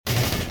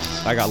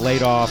I got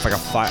laid off. I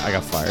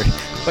got fired.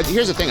 But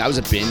here's the thing, I was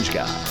a binge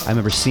guy. I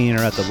remember seeing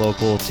her at the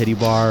local titty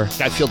bar.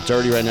 I feel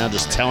dirty right now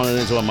just telling it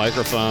into a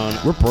microphone.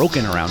 We're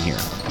broken around here.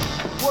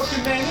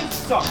 Working man, you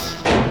suck.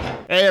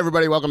 Hey,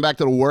 everybody. Welcome back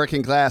to the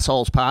Working Class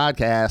Holes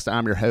Podcast.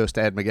 I'm your host,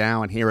 Ed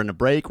McGowan, here in the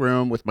break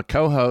room with my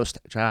co-host,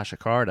 Josh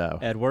Accardo.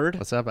 Edward.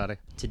 What's up, buddy?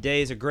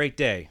 Today is a great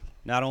day.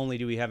 Not only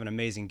do we have an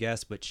amazing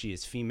guest, but she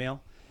is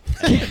female.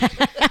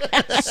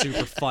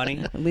 Super funny.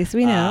 At least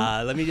we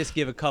know. Let me just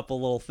give a couple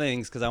little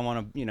things because I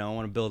want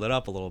to build it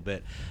up a little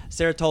bit.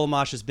 Sarah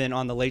Tollemache has been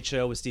on the Late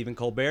Show with Stephen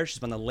Colbert. She's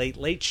been on the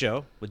Late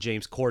Show with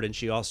James Corden.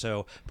 She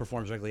also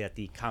performs regularly at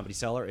the Comedy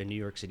Cellar in New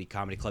York City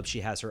Comedy Club.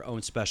 She has her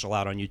own special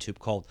out on YouTube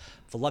called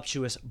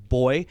Voluptuous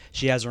Boy.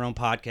 She has her own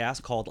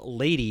podcast called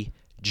Lady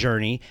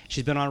Journey.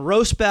 She's been on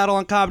Roast Battle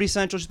on Comedy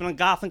Central. She's been on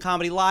Gotham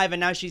Comedy Live, and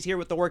now she's here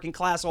with the Working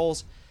Class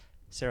Holes.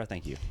 Sarah,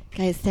 thank you.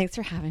 Guys, thanks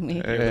for having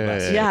me.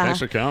 Hey, yeah. Thanks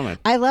for coming.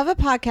 I love a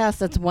podcast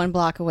that's 1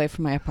 block away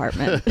from my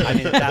apartment. I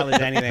mean, if that was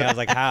anything, I was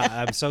like,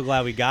 I'm so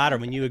glad we got her.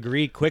 When you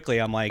agreed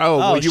quickly, I'm like,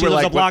 well, she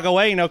lives a block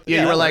away. Yeah,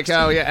 you were like,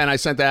 oh, yeah, and I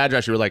sent the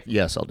address. You were like,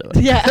 yes, I'll do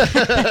it. Yeah. If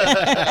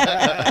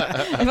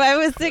I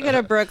was thinking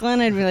of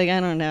Brooklyn, I'd be like, I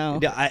don't know.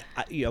 Yeah,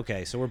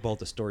 okay, so we're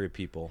both Astoria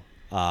people.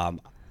 I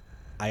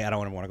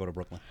don't want to go to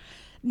Brooklyn.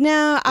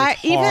 No,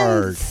 It's even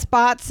hard.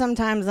 spots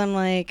sometimes I'm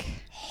like,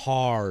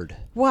 Hard.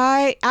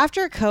 why?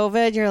 After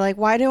COVID, you're like,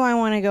 why do I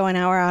want to go an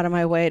hour out of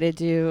my way to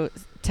do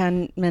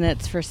 10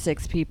 minutes for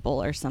 6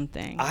 people or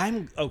something?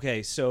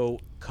 So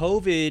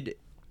COVID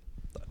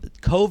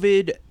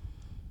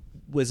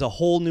was a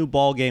whole new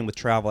ball game with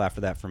travel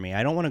after that for me.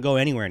 I don't want to go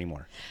anywhere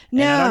anymore.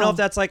 No. And I don't know if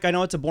that's like, I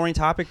know it's a boring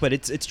topic, but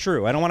it's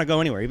true. I don't want to go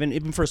anywhere,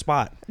 even for a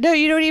spot. No,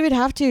 you don't even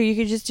have to. You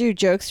could just do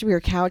jokes from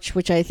your couch,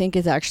 which I think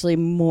is actually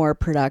more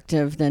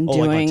productive than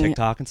doing like on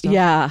TikTok and stuff?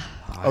 Yeah.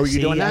 Oh, you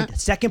doing that?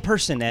 Second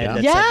person, Ed. Yeah.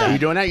 that Yeah. said that. Are you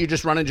doing that? You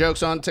just running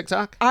jokes on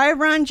TikTok? I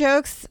run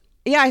jokes.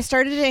 Yeah, I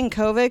started it in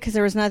COVID because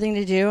there was nothing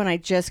to do, and I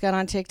just got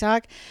on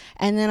TikTok.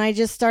 And then I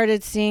just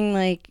started seeing,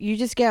 like, you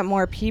just get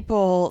more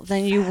people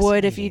than you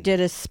would if you did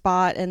a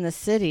spot in the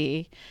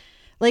city.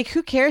 Like,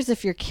 who cares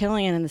if you're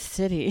killing it in the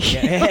city?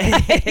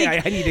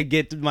 Yeah. I need to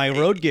get my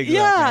road gigs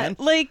up, man.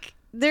 Like,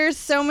 there's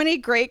so many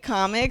great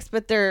comics,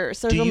 but their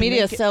social you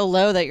media make is so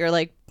low that you're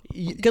like,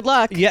 good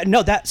luck. Yeah,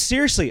 no, that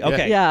seriously.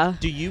 Okay. Yeah.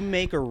 Do you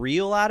make a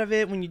reel out of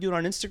it when you do it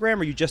on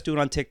Instagram, or you just do it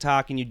on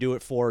TikTok and you do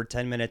it for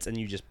 10 minutes and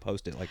you just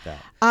post it like that?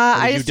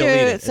 I just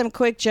do some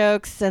quick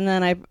jokes and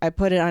then I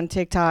put it on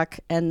TikTok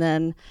and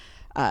then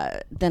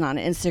on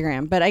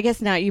Instagram. But I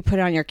guess now you put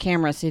it on your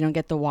camera so you don't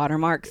get the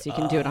watermark, so you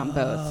can do it on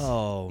both.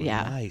 Oh,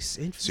 Yeah. nice.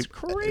 It's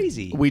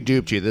crazy. We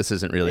duped you. This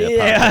isn't really a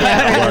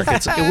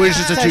podcast. Yeah. It was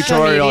just a Social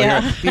tutorial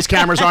media. here. These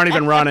cameras aren't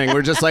even running.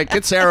 We're just like,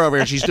 get Sarah over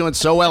here. She's doing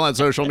so well on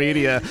social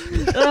media.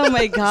 Oh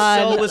my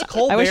God. So was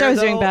Colbert, I wish I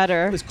was doing though,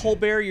 better. Was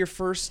Colbert your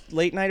first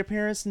late night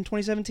appearance in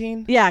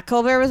 2017? Yeah,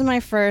 Colbert was my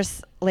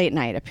first late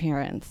night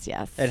appearance,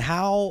 yes. And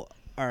how,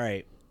 all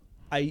right,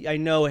 I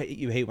know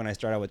you hate when I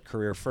start out with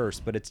career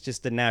first, but it's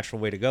just the natural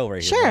way to go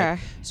right here. Sure. Right?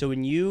 So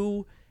when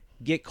you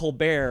get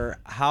Colbert,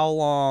 how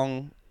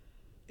long?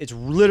 It's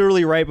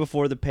literally right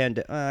before the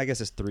pandemic. I guess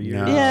it's 3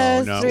 years. No, Yeah,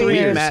 it's no. 3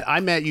 years. I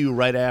met you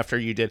right after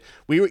you did.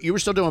 You were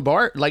still doing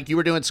bar, like you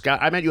were doing Scott.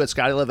 I met you at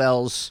Scotty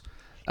Lavelle's.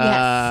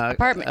 Yes,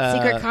 apartment,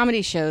 secret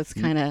comedy shows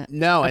kind of.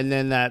 No, and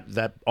then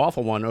that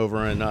awful one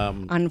over in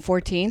On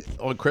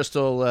 14th. on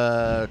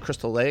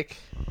Crystal Lake.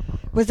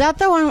 Was that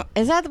the one?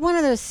 Is that one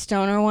of those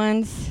stoner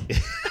ones?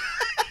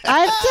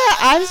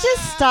 I've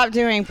just stopped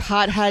doing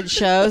pothead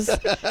shows.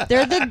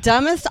 They're the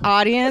dumbest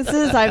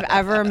audiences I've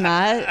ever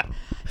met.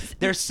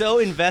 They're so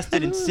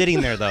invested in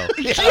sitting there, though.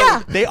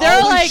 Yeah, They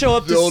they're always like, show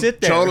up to They'll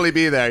sit there. totally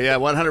be there. Yeah,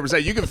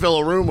 100%. You can fill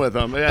a room with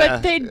them. Yeah.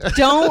 but they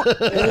don't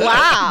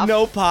laugh.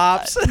 No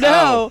pops.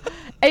 No.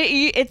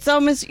 It's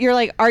almost, you're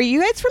like, are you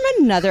guys from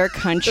another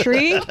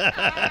country?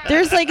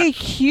 There's like a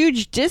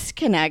huge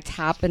disconnect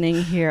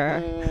happening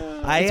here.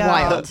 It's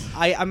wild.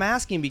 I'm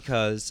asking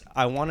because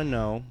I want to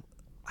know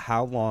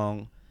how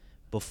long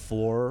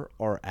before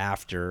or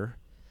after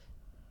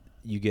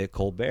you get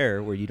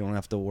Colbert where you don't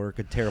have to work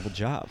a terrible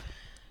job.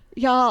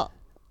 Y'all,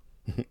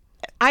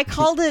 I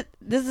called it,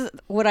 this is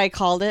what I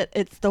called it.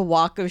 It's the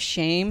walk of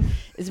shame,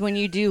 is when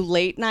you do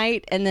late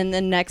night and then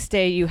the next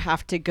day you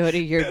have to go to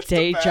your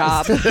day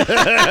job. I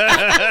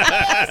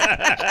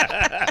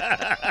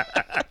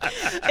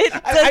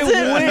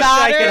wish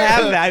I could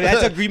have that.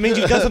 That's means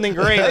you've done something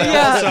great. But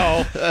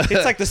Yeah. also,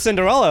 it's like the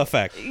Cinderella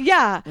effect.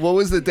 Yeah. What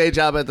was the day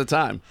job at the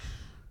time?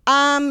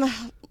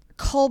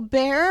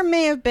 Colbert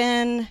may have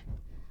been,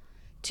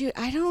 dude,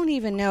 I don't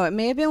even know. It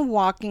may have been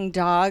walking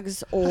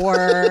dogs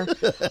or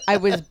I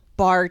was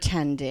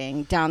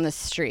bartending down the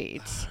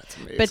street.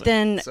 But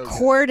then So good.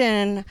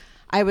 Corden,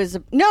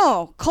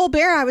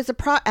 Colbert, I was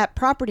at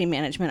property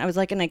management. I was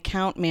like an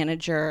account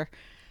manager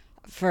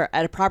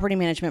at a property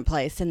management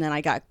place, and then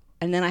I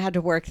had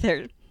to work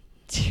there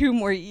 2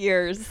 more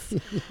years.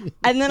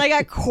 And then I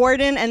got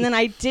Corden, and then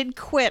I did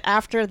quit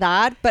after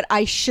that, but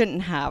I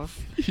shouldn't have.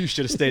 You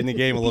should have stayed in the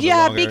game a little bit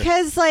Yeah, longer.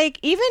 because like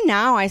even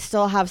now I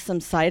still have some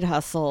side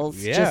hustles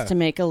Yeah. just to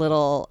make a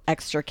little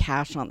extra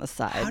cash on the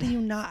side. How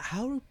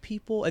do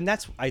people, and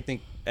that's, I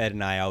think Ed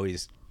and I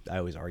always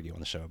argue on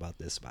the show about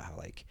this, about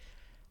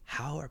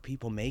how are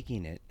people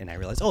making it? And I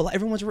realized,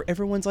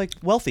 everyone's like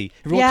wealthy.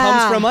 Everyone Yeah.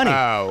 comes from money.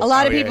 A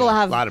lot of people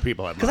have- A lot of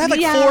people have. Because I have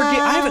money.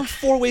 I have like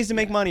 4 ways to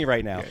make money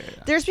right now.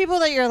 There's people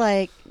that you're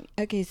like,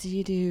 okay, so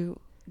you do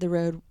the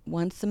road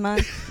once a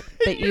month,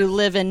 but you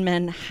live in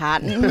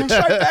Manhattan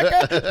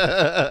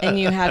and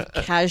you have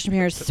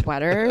cashmere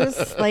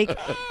sweaters. Like,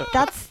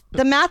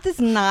 the math is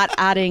not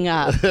adding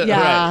up.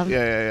 Yeah. Right.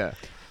 Yeah.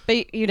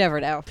 But you never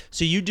know.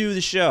 So you do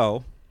the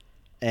show,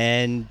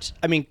 and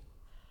I mean,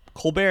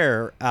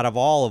 Colbert, out of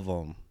all of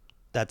them,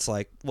 that's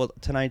like, well,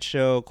 Tonight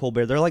Show,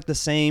 Colbert, they're like the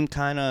same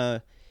kind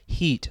of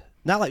heat.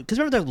 Not like, because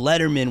remember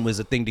Letterman was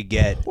a thing to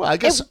get. Well, I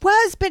guess It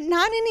was, but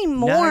not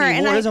anymore. Not anymore.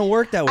 And It doesn't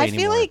work that way I feel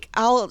anymore. like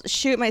I'll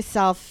shoot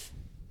myself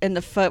in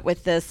the foot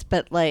with this,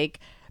 but like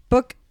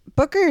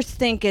bookers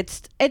think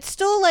it's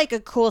still like a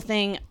cool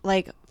thing,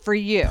 like for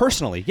you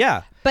Personally,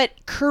 yeah. but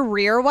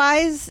career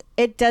wise,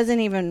 it doesn't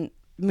even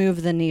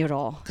move the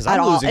needle 'Cause at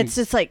I'm all. losing- It's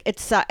just like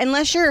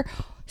unless you're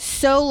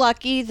so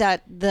lucky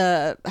that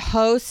the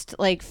host,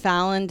 like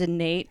Fallon and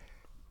Nate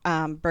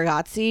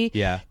Bargatze,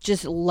 Yeah.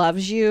 just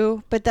loves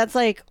you. But that's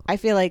like, I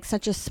feel like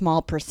such a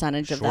small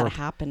percentage of Sure. that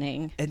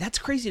happening. And that's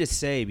crazy to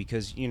say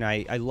because,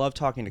 I love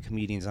talking to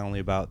comedians not only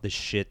about the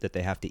shit that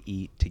they have to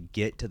eat to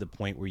get to the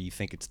point where you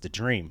think it's the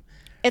dream.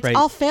 It's right?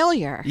 all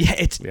failure.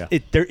 Yeah,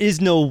 there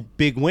is no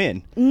big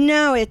win.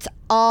 No, it's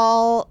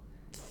all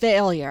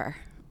failure.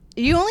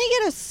 You only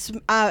get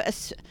a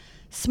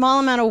small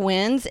amount of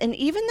wins, and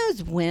even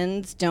those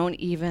wins don't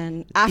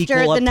even after Equal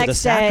the up to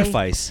next the day.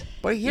 sacrifice.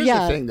 But here's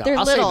Yeah, the thing, though. they're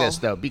I'll little. say this,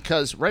 though,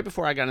 because right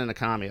before I got into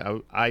comedy,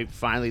 I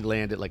finally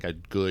landed, like, a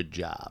good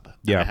job.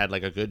 Yeah. And I had,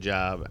 like, a good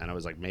job, and I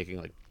was, like, making,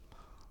 like,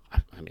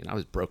 I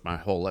was broke my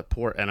whole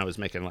poor, and I was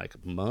making, like,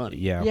 money.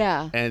 Yeah.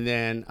 Yeah. And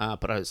then,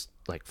 but I was,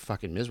 like,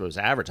 fucking miserable. It was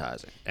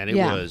advertising. And it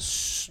Yeah.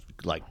 was,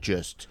 like,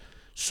 just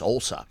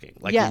soul-sucking.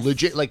 Like, Yes.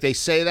 legit, like, they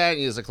say that,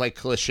 and it's, like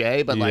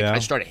cliche, but, like, Yeah. I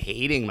started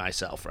hating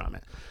myself from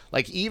it.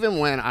 Like, even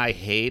when I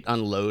hate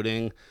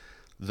unloading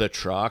the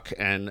truck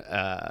and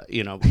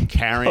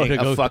carrying to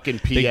go a fucking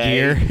PA the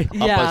gear.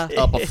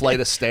 up a flight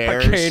of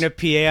stairs. Carrying a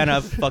PA on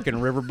a fucking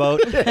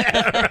riverboat.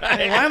 Why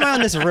am I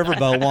on this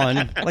riverboat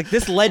one? Like,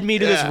 this led me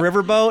to this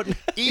riverboat.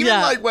 Even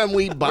Yeah. like when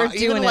we We're bomb,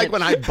 even doing like it.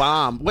 when I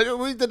bombed,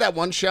 we did that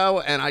one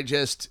show, and we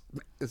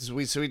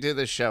did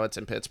this show. It's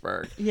in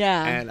Pittsburgh.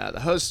 Yeah. And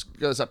the host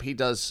goes up. He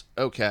does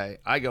okay.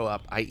 I go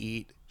up. I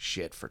eat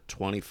shit for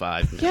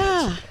 25 minutes.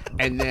 Yeah.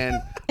 And then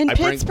In I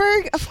bring-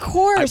 Pittsburgh, of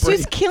course. bring-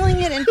 Who's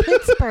killing it in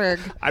Pittsburgh?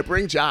 I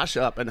bring Josh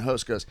up, and the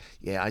host goes,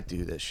 "Yeah, I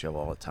do this show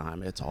all the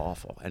time. It's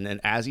awful." And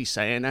then as he's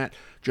saying that,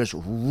 just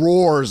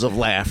roars of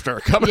laughter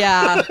coming.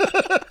 Yeah.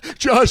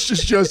 Josh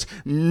is just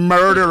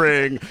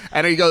murdering,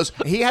 and he goes.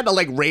 He had to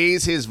like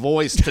raise his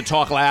voice to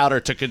talk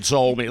louder to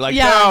console me. Like,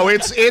 Yeah. no,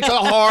 it's a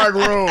hard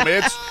room.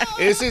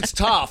 It's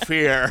tough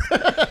here.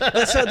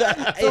 It's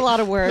a lot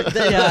of work.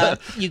 Yeah.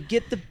 You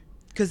get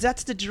because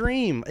that's the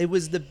dream. It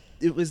was the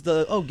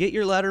get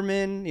your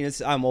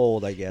Letterman. I'm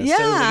old, I guess. So it was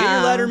like, get your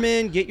Yeah.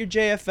 Letterman, get your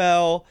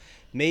JFL.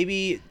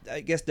 Maybe, I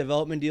guess,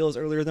 development deals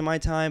earlier than my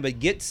time, but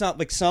get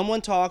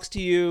someone talks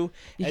to you.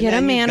 You and get a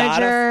then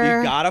manager.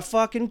 You got a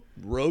fucking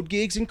road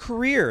gigs and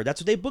career. That's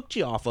what they booked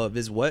you off of,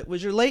 is what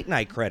was your late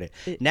night credit.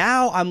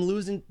 Now I'm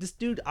losing this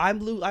dude. I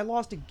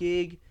lost a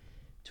gig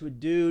to a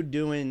dude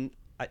doing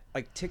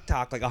like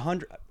TikTok, like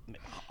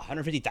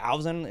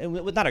 150,000. It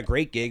was not a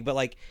great gig, but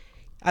like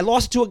I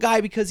lost it to a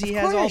guy because he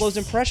has all course. those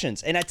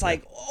impressions, and it's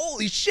like,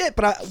 holy shit!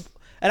 But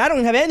I don't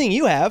even have anything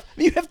you have.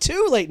 You have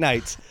 2 late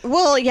nights.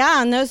 Well,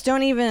 yeah, and those still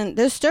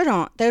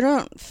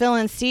don't fill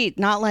in seat.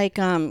 Not like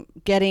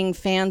getting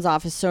fans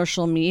off of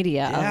social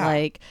media. Yeah.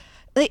 Like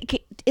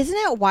isn't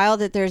it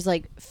wild that there's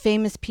like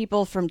famous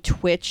people from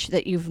Twitch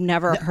that you've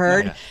never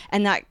heard,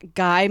 and that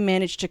guy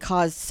managed to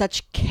cause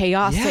such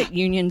chaos Yeah. at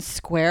Union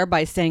Square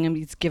by saying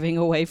he's giving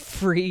away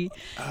free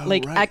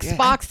right, yeah.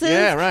 Xboxes.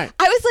 Yeah, right.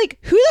 I was like,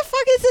 who the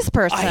fuck is this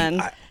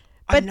person?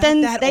 I'm not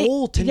then that they-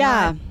 old to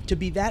yeah. to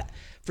be that,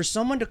 for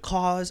someone to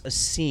cause a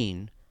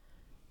scene.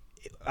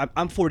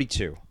 I'm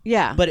 42.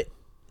 Yeah. But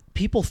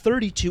people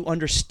 32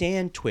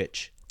 understand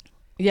Twitch.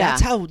 Yeah.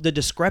 That's how the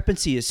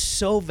discrepancy is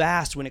so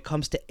vast when it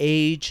comes to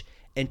age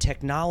and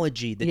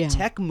technology. The Yeah.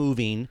 tech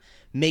moving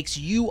makes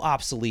you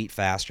obsolete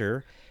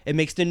faster. It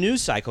makes the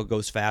news cycle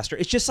goes faster.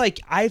 It's just like,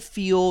 I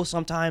feel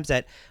sometimes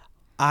that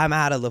I'm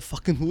out of the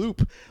fucking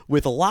loop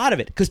with a lot of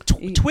it. Because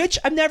Twitch,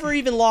 I've never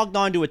even logged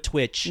on to a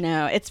Twitch.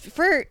 No, it's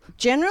for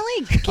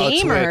generally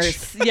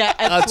gamers. Yeah,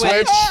 A at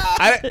Twitch.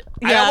 I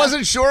Yeah.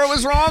 wasn't sure it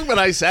was wrong, but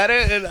I said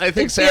it, and I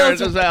think Sarah feels-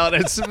 just out.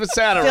 It sounded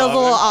Feels a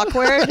little wrong.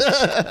 awkward.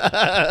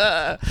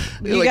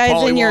 You're You like guys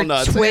Pauly in your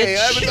Walnuts. Twitch.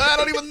 Hey, I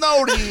don't even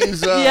know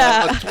these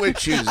Yeah.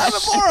 Twitches. I'm a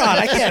moron.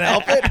 I can't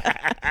help it.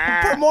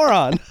 I'm a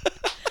moron.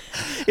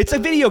 It's a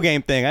video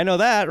game thing. I know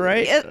that,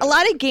 right? A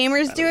lot of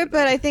gamers do it,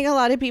 but I think a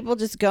lot of people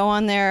just go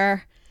on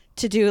there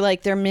to do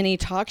like their mini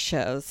talk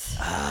shows.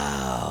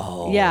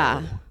 Oh.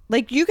 Yeah.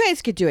 Like you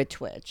guys could do a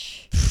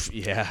Twitch.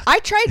 Yeah. I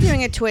tried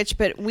doing a Twitch,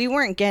 but we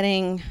weren't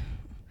getting.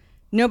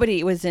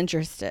 Nobody was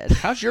interested.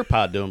 How's your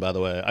pod doing, by the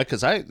way? Because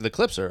the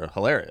clips are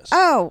hilarious.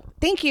 Oh,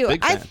 thank you.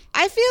 Big fan.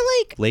 I feel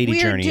like Lady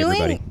we're Journey, doing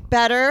everybody.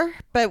 better,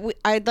 but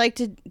I'd like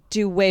to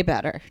do way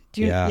better.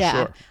 Yeah,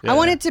 sure. I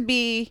want Yeah. it to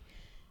be.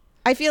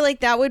 I feel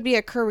like that would be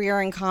a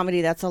career in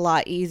comedy that's a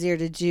lot easier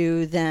to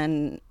do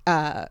than,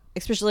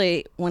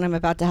 especially when I'm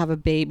about to have a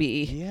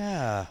baby.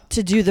 Yeah.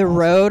 To do the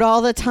road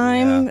all the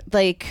time, Yeah.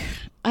 like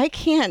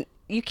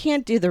you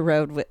can't do the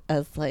road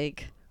as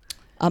like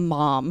a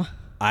mom.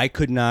 I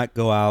could not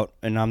go out,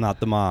 and I'm not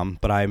the mom,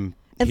 but I'm.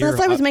 Unless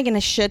here- I was making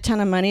a shit ton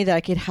of money that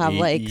I could have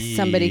like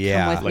somebody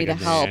yeah, come with like me a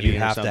to help. nanny. You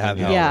have to have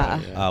help.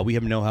 Yeah. We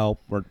have no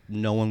help.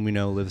 No one we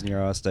know lives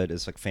near us that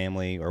is like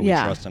family or we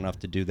Yeah. trust enough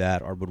to do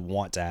that or would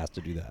want to ask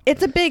to do that.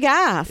 It's a big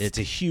ask. It's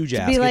a huge to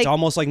ask. be like- It's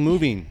almost like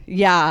moving.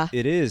 Yeah.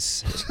 It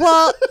is.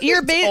 Well,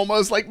 you're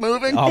Almost like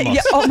moving. Almost.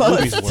 Yeah,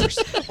 almost. Moving's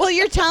worse. Well,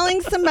 you're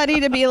telling somebody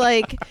to be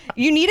like,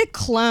 you need a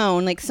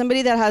clone, like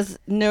somebody that has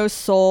no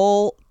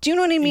soul. Do you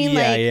know what I mean?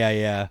 Yeah, like,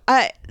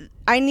 yeah.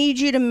 I need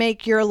you to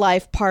make your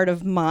life part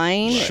of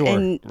mine. Sure.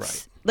 And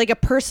Right. like a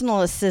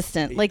personal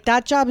assistant. Like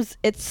that job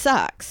it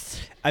sucks.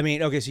 I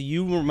mean, okay, so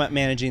you were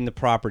managing the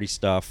property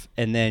stuff,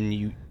 and then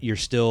you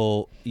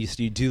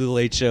do the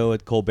late show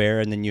at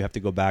Colbert, and then you have to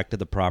go back to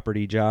the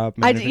property job.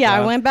 I manager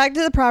job? went back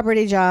to the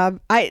property job.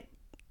 I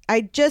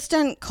just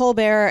done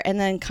Colbert and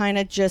then kind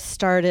of just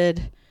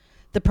started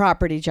the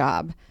property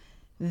job.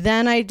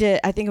 Then I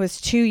think it was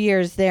 2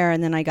 years there,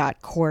 and then I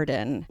got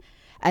Corden.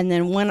 And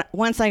then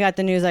once I got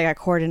the news I got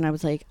Corden, I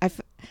was like,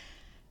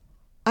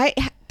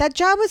 that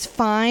job was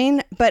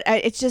fine, but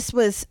it just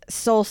was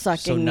soul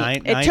sucking. So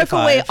nine it to took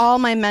away 5. all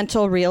my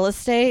mental real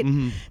estate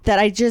that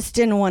I just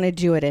didn't want to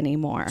do it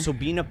anymore. So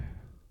being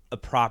a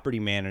property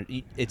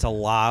manager, it's a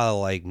lot of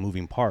like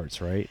moving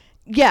parts, right?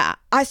 Yeah.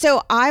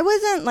 So I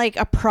wasn't like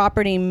a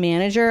property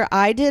manager.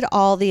 I did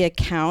all the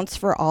accounts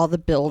for all the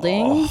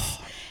buildings.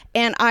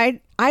 And I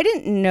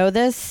didn't know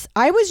this.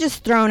 I was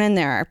just thrown in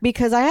there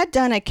because I had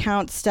done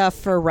account stuff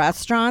for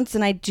restaurants,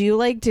 and I do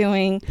like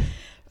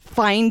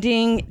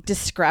finding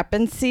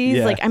discrepancies.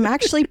 Yeah. Like I'm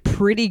actually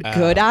pretty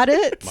good at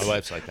it. My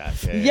wife's like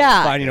that.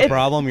 Yeah. Finding a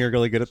problem, you're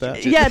really good at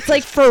that. Yeah, it's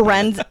like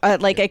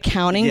like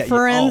accounting Yeah,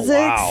 forensics. Oh,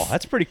 wow,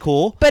 that's pretty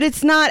cool. But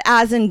it's not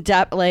as in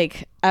depth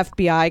like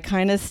FBI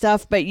kind of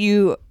stuff, but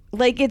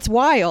it's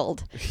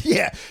wild.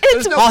 Yeah.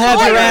 It's I'll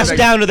have your ass Like,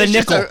 down to the it's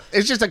just nickel.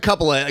 it's just a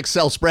couple of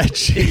Excel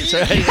spreadsheets.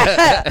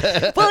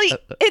 Right? Well,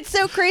 it's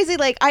so crazy.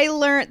 Like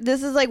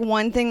this is like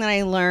one thing that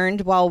I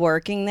learned while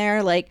working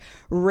there. Like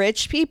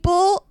rich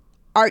people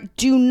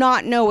do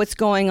not know what's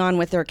going on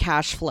with their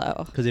cash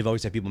flow. Because they've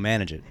always had people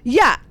manage it.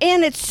 Yeah,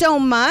 and it's so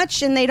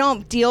much, and they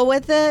don't deal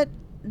with it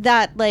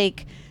that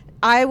like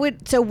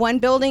so one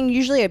building,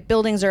 usually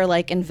buildings are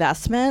like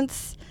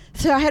investments.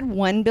 So I had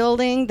one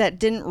building that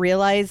didn't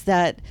realize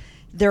that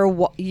their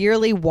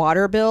yearly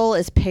water bill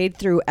is paid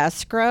through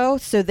escrow,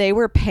 so they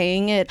were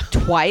paying it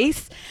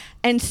twice.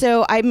 And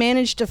so I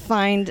managed to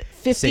find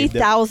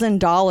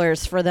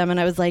 $50,000 for them, and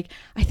I was like,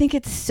 I think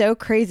it's so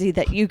crazy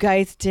that you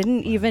guys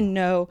didn't even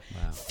know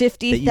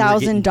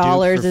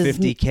 $50,000 is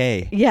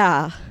 $50K.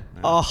 Yeah.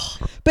 Oh,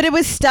 But it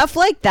was stuff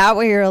like that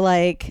where you're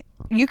like,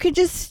 you could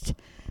just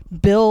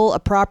bill a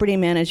property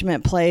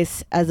management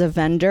place as a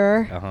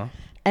vendor.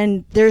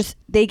 And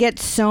they get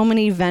so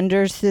many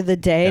vendors through the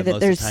day that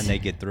most of the time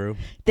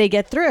they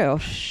get through.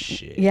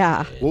 Shit.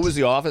 Yeah. What was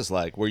the office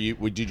like?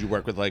 Did you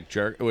work with like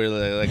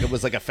it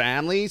was like a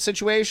family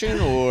situation,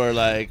 or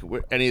like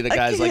were any of the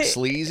guys like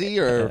sleazy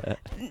or?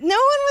 No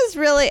one was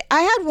really.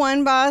 I had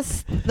one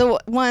boss,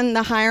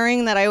 the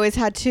hiring that I always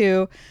had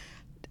to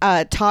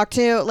talk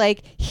to.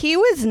 Like he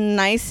was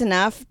nice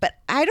enough, but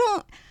I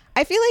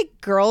feel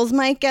like girls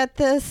might get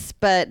this,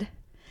 but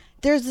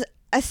there's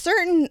a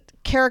certain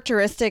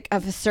characteristic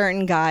of a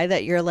certain guy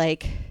that you're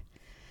like,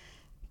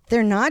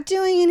 they're not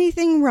doing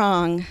anything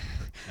wrong,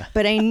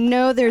 but I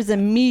know there's a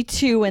Me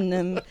Too in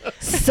them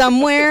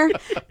somewhere,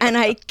 and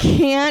I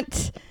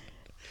can't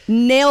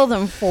nail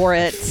them for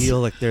it. I feel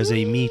like there's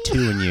a Me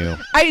Too in you.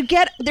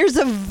 There's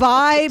a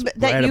vibe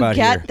that right you about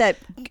get here. that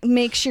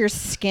makes your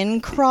skin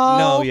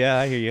crawl. No, yeah,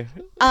 I hear you.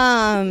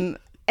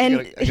 And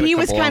I got a he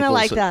was couple kind of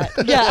like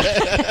uncles. that.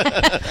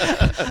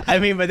 Yeah. I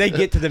mean, but they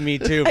get to the Me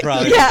Too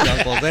probably. Yeah. These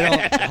uncles. They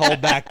don't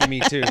hold back the Me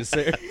Too's.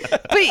 They're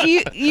But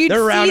you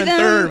round see and them,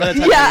 third by the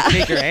time yeah. they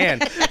shake your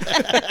hand.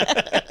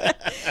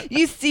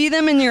 You see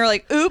them and you're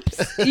like,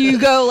 oops. You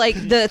go like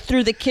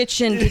through the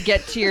kitchen to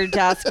get to your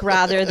desk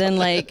rather than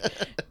like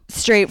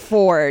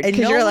straightforward. And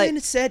Because no you're one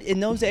like, said in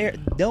those areas.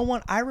 No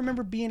one. I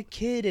remember being a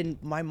kid and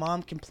my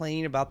mom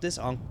complaining about this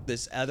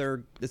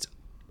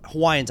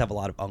Hawaiians have a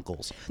lot of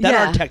uncles that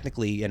Yeah. are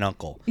technically an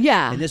uncle.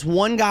 Yeah. And this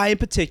one guy in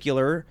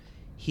particular,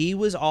 he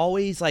was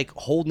always like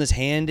holding his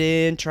hand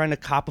in, trying to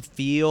cop a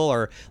feel,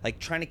 or like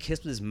trying to kiss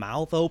with his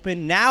mouth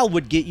open. Now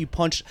would get you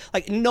punched.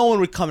 Like no one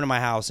would come to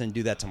my house and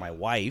do that to my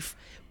wife.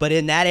 But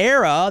in that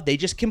era, they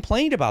just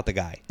complained about the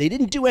guy. They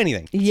didn't do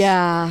anything.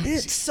 Yeah.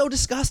 It's so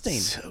disgusting.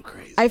 So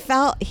crazy.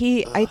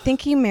 I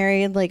think he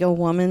married like a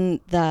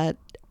woman that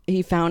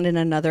he found in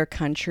another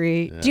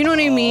country. Do you know what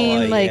I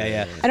mean? Like,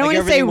 yeah. I don't Like,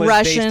 want to say everything was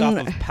Russian.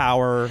 based off of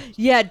power.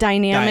 Yeah,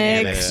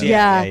 dynamics.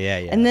 Yeah.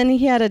 And then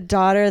he had a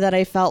daughter that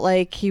I felt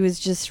like he was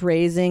just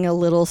raising a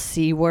little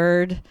C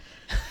word.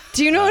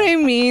 Do you know what I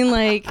mean?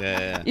 Like,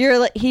 you're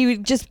like, he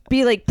would just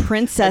be like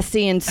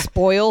princessy and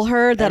spoil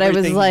her. That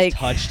Everything I was like, he's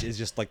touched is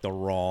just like the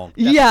wrong.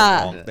 That's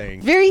the wrong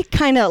thing. Very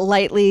kind of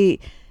lightly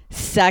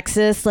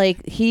sexist.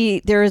 Like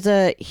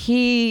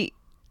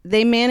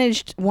they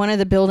managed one of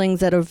the buildings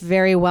that a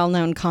very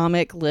well-known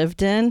comic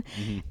lived in,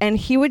 and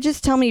he would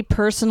just tell me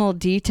personal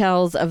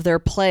details of their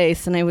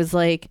place, and I was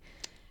like,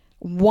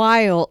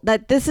 wild,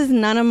 that this is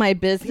none of my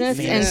business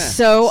and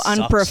so Sucks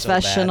so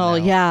unprofessional.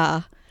 bad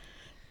now.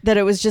 That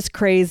it was just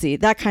crazy,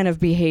 that kind of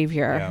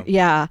behavior.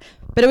 Yeah.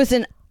 But it was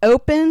an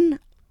open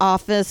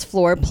office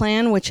floor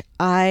plan, which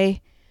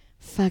I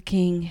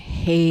fucking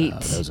hate.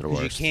 Those are the 'Cause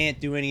you worst. can't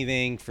do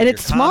anything for And your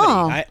it's comedy.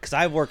 small. Because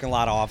I work in a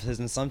lot of offices,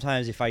 and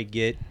sometimes if I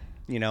get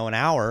an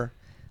hour,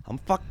 I'm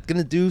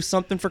gonna do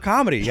something for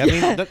comedy. I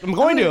mean, I'm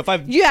going to if I.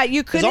 Yeah,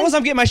 you could. As long as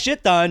I'm getting my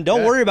shit done,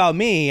 don't worry about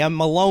me. I'm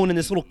alone in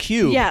this little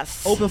cube.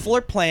 Yes. Open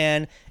floor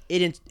plan.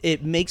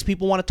 It makes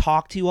people want to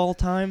talk to you all the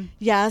time.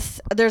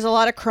 Yes, there's a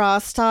lot of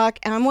crosstalk.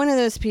 And I'm one of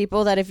those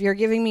people that if you're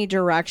giving me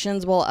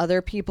directions while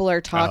other people are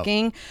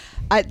talking,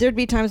 there'd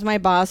be times my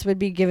boss would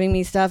be giving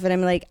me stuff and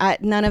I'm like,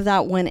 none of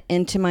that went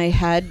into my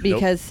head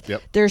because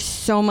there's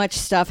so much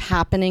stuff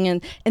happening.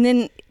 And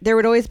then there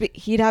would always be,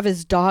 he'd have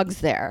his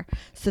dogs there.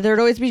 So there'd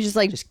always be just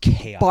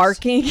chaos.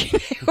 barking.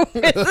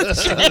 Might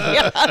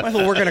as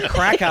well work in a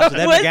crack house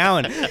with Ed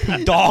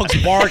McGowan.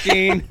 Dogs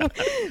barking.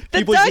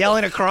 People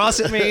yelling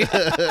across at me.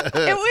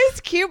 It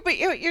was cute, but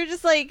you're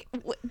just like,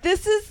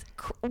 this is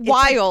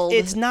wild.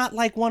 It's not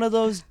like one of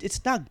those.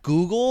 It's not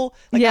Google.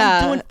 Like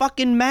I'm doing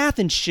fucking math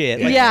and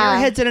shit. Like your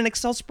head's in an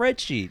Excel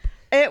spreadsheet.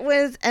 It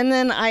was, and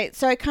then I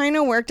kind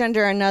of worked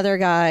under another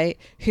guy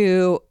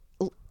who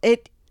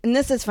and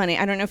this is funny.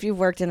 I don't know if you've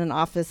worked in an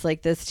office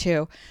like this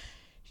too.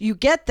 You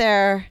get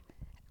there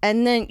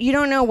and then you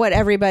don't know what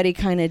everybody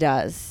kind of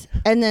does.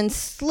 And then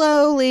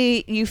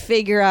slowly you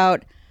figure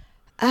out,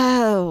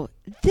 oh,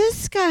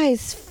 this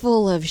guy's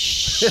full of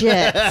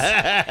shit.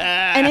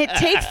 And it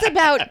takes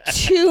about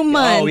 2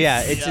 months. Oh,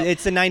 yeah.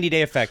 It's a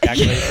 90-day effect,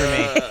 actually, for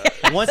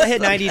me. Once I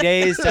hit 90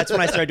 days, that's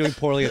when I started doing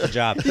poorly at the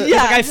job. Yeah.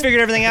 Like, I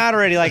figured everything out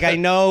already. Like, I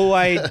know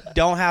I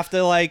don't have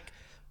to, like,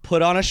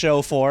 put on a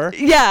show for.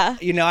 Yeah.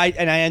 I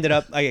ended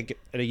up, in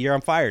a year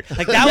I'm fired.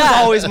 Like, that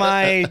was always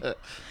my...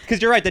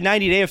 Because you're right, the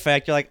 90-day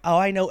effect, you're like, oh,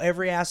 I know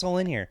every asshole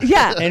in here.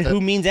 Yeah. And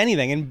who means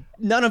anything. And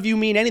none of you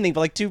mean anything but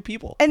like 2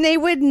 people. And they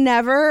would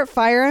never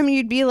fire him.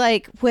 You'd be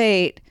like,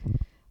 wait,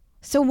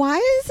 so why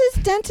is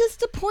his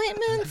dentist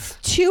appointments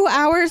 2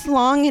 hours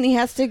long and he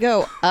has to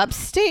go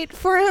upstate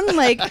for him?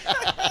 Like,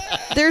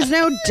 there's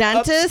no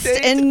dentist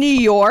in New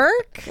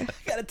York. I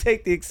gotta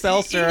take the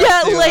Excelsior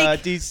Yeah, up to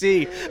like-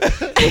 DC.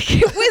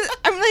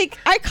 I'm like,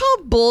 I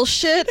call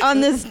bullshit on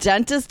this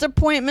dentist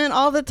appointment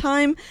all the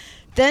time.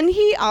 Then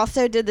he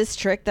also did this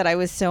trick that I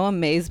was so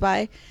amazed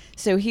by.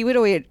 So he would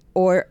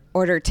order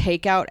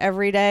takeout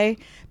every day,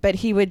 but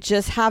he would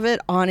just have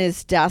it on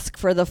his desk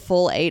for the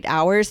full 8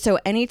 hours. So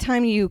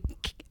anytime you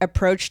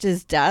approached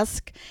his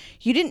desk,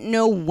 you didn't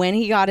know when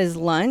he got his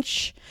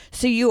lunch.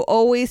 So you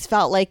always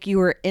felt like you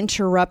were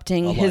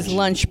interrupting his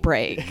lunch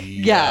break.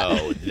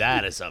 Yo,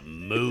 that is a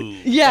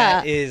move.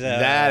 Yeah.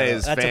 That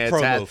is that's fantastic. a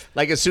pro move.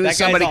 Like as soon That as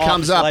guy's somebody the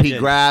comes office up, he legend.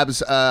 grabs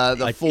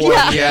the fork.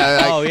 Yeah.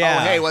 Like, Oh,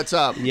 yeah. hey, what's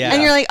up? Yeah.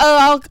 And you're like,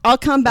 oh, I'll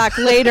come back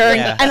later.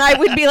 Yeah. And I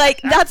would be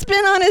like, that's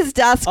been on his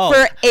desk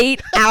for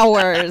 8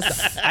 hours.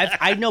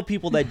 I know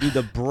people that do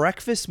the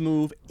breakfast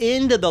move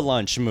into the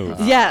lunch move.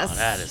 Yes.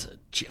 That is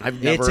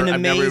I've It's an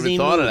amazing never even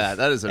thought move. of that.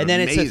 That is and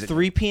then amazing. it's a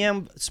 3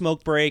 p.m.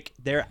 smoke break.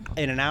 They're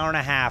in an hour and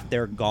a half.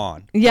 They're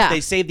gone. Yeah. They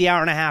save the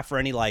hour and a half for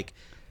any like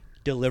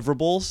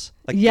deliverables.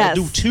 Like Yes.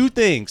 they'll do 2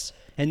 things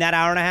in that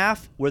hour and a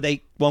half where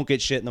they won't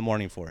get shit in the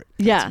morning for it.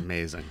 Yeah.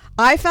 amazing.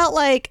 I felt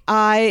like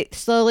I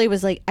slowly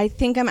was like, I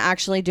think I'm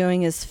actually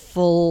doing his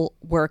full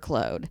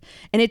workload.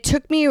 And it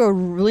took me a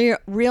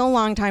real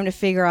long time to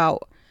figure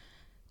out,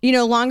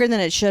 longer than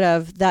it should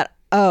have, that,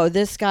 oh,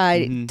 this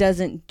guy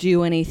doesn't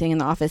do anything in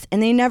the office.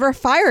 And they never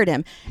fired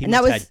him. He and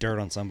must that was had dirt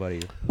on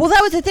somebody. Well,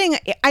 that was the thing.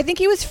 I think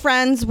he was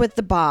friends with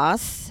the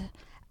boss.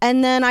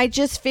 And then I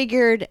just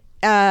figured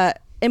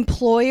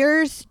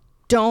employers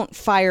don't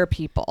fire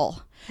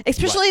people,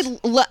 especially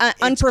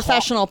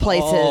unprofessional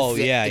places. Oh,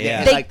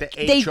 yeah. Like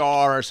the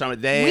HR or something.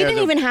 We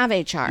didn't even have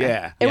HR.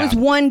 Yeah, It was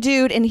one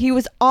dude, and he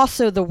was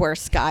also the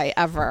worst guy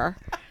ever.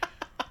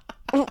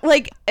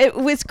 Like, it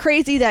was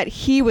crazy that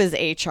he was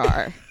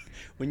HR.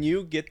 When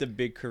you get the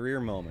big career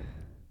moment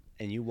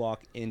and you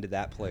walk into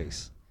that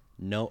place,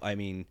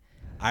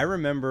 I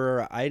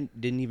remember I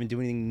didn't even do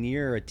anything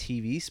near a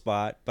TV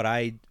spot, but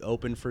I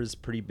opened for this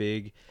pretty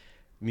big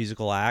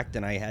musical act,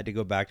 and I had to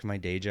go back to my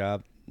day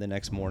job the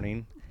next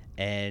morning,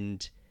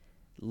 and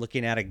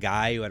looking at a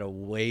guy who had a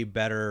way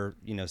better,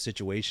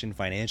 situation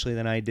financially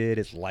than I did.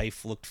 His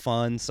life looked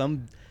fun.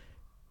 Some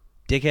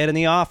dickhead in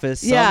the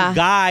office, some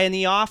guy in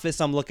the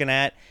office I'm looking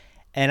at,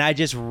 and I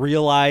just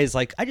realized,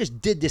 like, I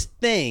just did this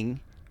thing.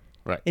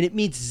 Right. And it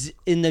means,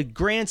 in the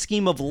grand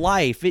scheme of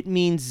life, it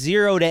means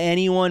zero to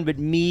anyone but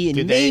me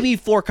and maybe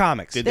 4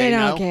 comics. Did They they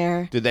don't know?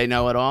 care. Did they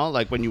know at all?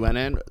 Like when you went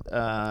in,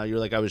 you were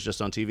like, I was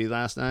just on TV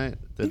last night.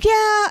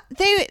 Yeah,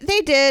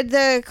 they did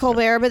the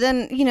Colbert, but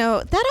then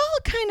that all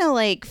kind of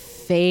like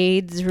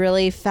fades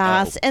really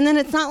fast, and then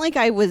it's not like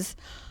I was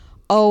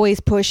always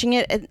pushing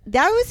it.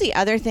 That was the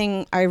other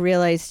thing I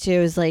realized too,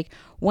 is like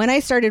when I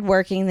started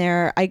working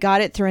there, I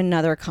got it through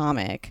another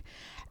comic.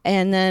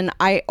 And then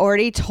I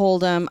already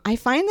told them, I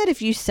find that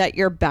if you set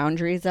your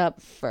boundaries up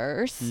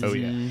first, Oh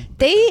yeah.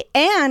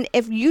 and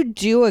if you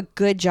do a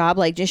good job,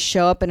 like just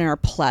show up and are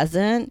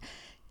pleasant,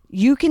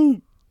 you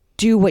can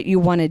do what you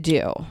want to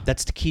do.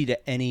 That's the key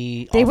to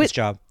any office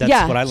job.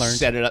 That's what I learned.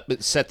 Set it up,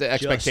 set the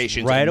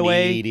expectations right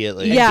away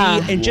immediately.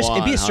 Yeah. and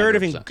be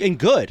assertive and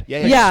good.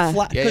 Yeah.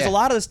 Because a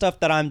lot of the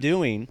stuff that I'm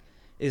doing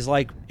is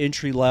like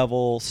entry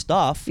level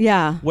stuff.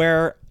 Yeah.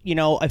 Where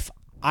if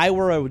I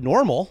were a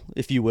normal,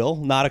 if you will,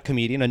 not a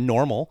comedian, a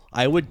normal,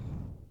 I would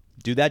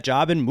do that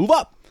job and move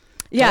up.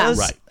 Yeah.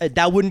 Right.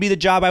 That wouldn't be the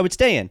job I would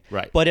stay in.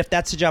 Right. But if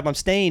that's the job I'm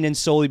staying in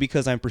solely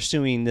because I'm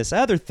pursuing this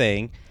other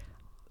thing,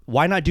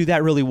 why not do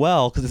that really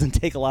well? Because it doesn't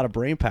take a lot of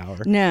brain power.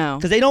 No.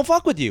 Because they don't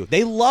fuck with you.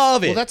 They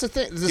love it. Well, that's the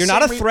thing. You're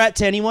not a threat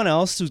to anyone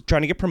else who's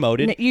trying to get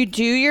promoted. You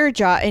do your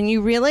job, and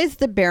you realize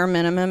the bare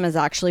minimum has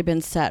actually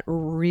been set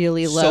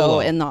really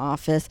low in the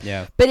office.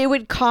 Yeah. But it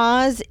would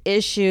cause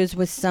issues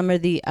with some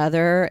of the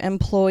other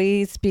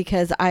employees,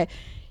 because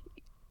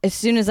as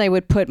soon as I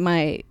would put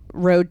my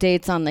road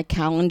dates on the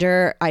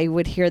calendar, I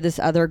would hear this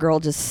other girl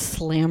just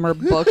slam her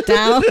book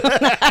down.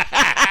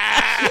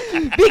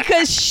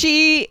 Because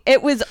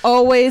it was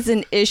always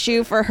an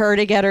issue for her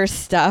to get her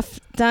stuff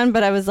done.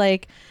 But I was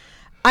like,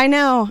 I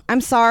know, I'm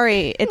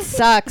sorry, it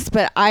sucks,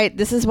 but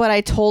this is what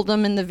I told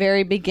them in the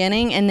very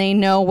beginning, and they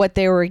know what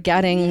they were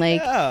getting.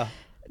 Like,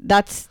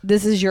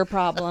 this is your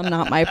problem,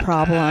 not my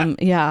problem.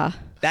 Yeah.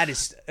 That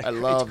is, I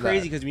love it's crazy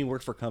that. because we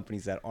work for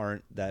companies that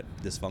aren't that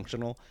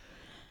dysfunctional.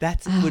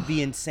 That would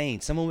be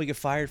insane. Someone would get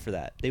fired for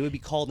that. They would be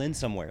called in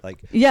somewhere.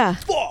 Like, Yeah.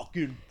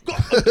 fucking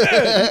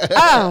goddamn,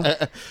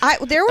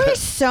 Oh, there were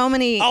so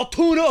many.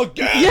 Altoona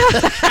again. Yeah.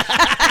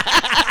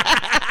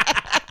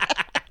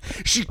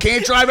 She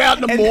can't drive out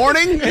in the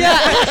morning?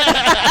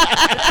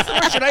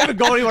 Should I even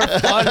go anywhere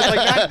fun? Like,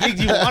 not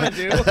gigs you want to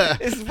do.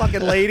 This fucking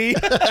lady.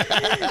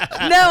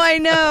 No, I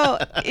know.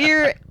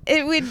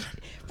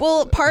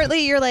 Well,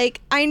 partly you're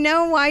like, I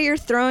know why you're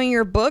throwing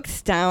your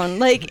books down.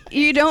 Like,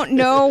 you don't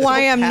know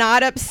why I'm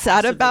not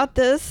upset about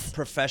this.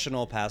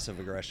 Professional passive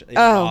aggression in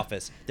an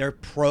office. They're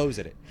pros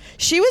at it.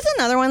 She was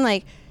another one,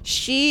 like,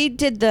 she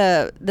did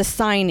the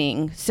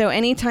signing. So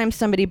anytime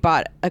somebody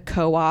bought a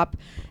co-op,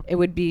 it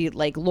would be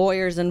like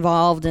lawyers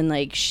involved, and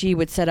like she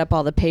would set up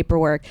all the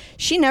paperwork.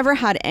 She never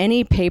had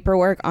any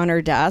paperwork on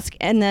her desk.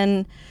 And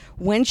then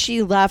when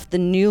she left, the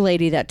new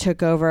lady that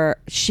took over,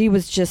 she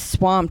was just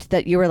swamped,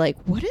 that you were like,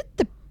 what did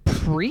the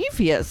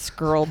previous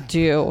girl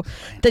do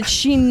that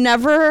she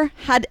never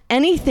had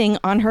anything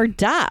on her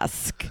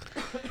desk?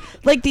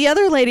 Like, the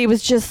other lady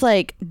was just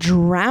like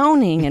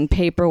drowning in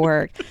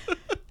paperwork.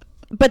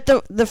 But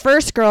the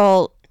first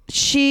girl,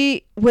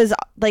 she was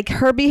like,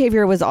 her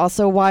behavior was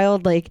also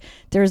wild. Like,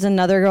 there's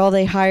another girl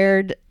they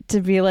hired to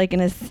be like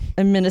an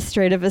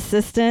administrative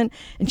assistant,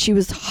 and she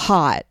was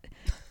hot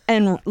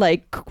and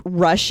like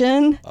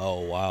Russian.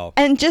 Oh, wow.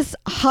 And just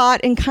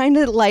hot and kind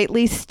of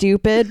lightly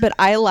stupid, but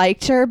I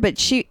liked her.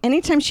 But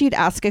anytime she'd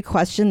ask a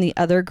question, the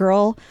other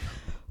girl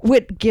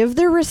would give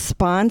the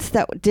response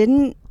that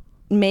didn't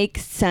make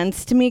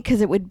sense to me, because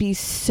it would be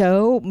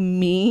so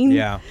mean.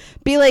 Yeah.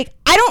 Be like,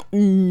 I don't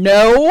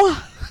know.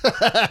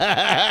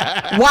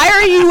 Why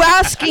are you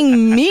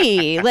asking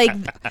me? Like,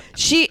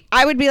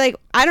 I would be like,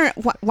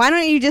 why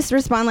don't you just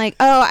respond like,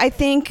 oh, I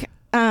think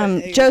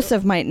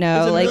Joseph might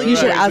know. Like, you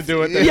should ask.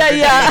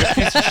 Yeah.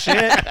 Piece of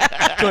shit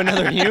to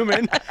another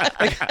human.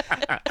 Like,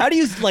 how do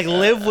you like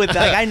live with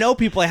that? Like, I know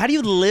people. Like, how do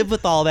you live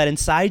with all that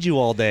inside you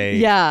all day?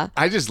 Yeah.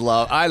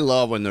 I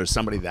love when there's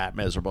somebody that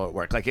miserable at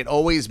work. Like, it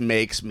always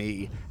makes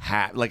me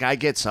happy. Like, I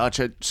get such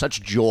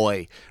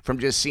joy from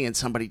just seeing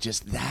somebody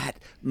just that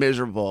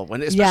miserable.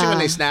 Especially when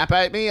they snap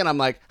at me, and I'm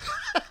like,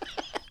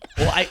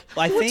 Well,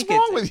 I think what's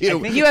wrong with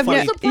you? You have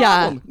What's the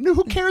problem? yeah.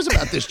 Who cares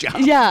about this job?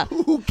 Yeah.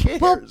 Who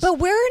cares? Well, but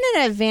we're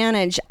in an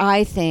advantage,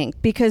 I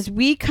think, because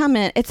we come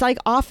in, it's like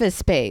Office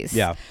Space.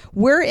 Yeah.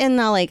 We're in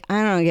the, like,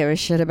 I don't give a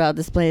shit about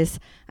this place.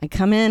 I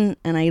come in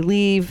and I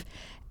leave,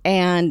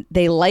 and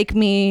they like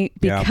me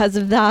because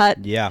of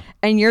that. Yeah.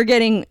 And you're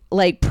getting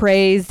like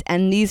praised,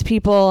 and these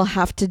people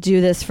have to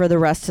do this for the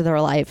rest of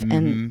their life,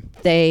 and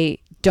they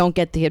don't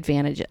get the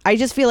advantage. I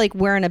just feel like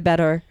we're in a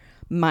better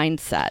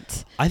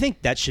mindset. I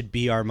think that should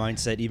be our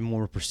mindset even when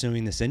we're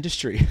pursuing this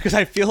industry, because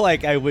I feel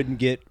like I wouldn't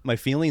get my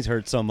feelings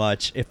hurt so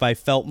much if I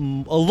felt a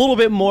little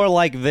bit more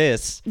like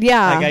this, like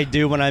I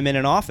do when I'm in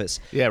an office.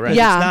 Yeah, right.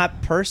 Yeah. It's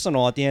not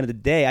personal at the end of the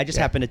day. I just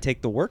happen to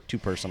take the work too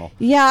personal.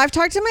 Yeah, I've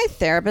talked to my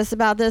therapist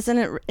about this,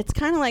 and it's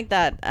kind of like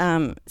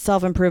that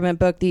self-improvement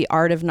book, The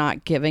Art of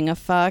Not Giving a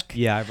Fuck.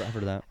 Yeah, I've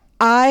heard of that.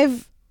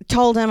 I've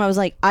told him, I was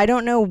like, I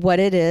don't know what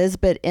it is,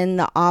 but in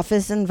the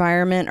office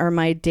environment or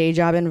my day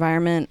job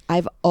environment,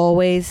 I've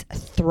always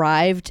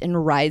thrived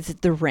and rise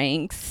the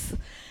ranks,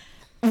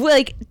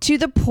 like to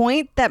the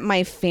point that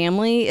my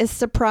family is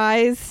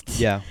surprised.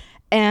 Yeah.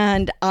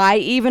 And I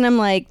even am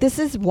like, this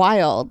is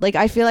wild. Like,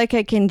 I feel like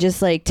I can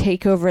just like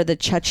take over the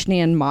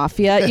Chechnyan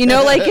mafia, you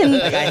know, like in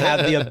Like I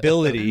have the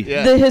ability.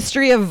 the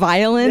history of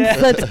violence.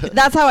 Yeah.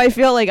 That's how I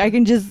feel like I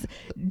can just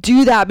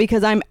do that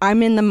because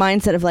I'm in the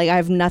mindset of like, I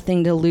have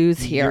nothing to lose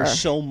here. You're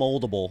so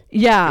moldable.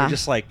 Yeah. You're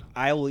just like,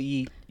 I will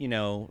eat,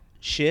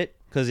 shit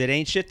because it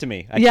ain't shit to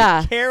me. I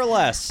Yeah. could care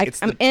less.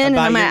 I'm in and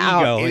about I'm your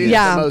out. ego. It is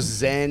Yeah. the most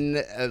zen.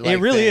 It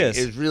really thing. is.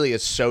 It really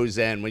is so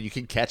zen when you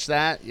can catch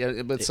that.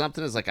 But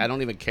something is like I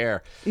don't even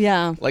care.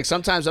 Yeah. Like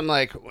sometimes I'm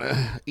like,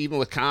 even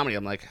with comedy,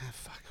 I'm like,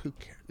 fuck, who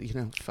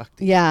cares? Fuck.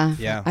 These Yeah.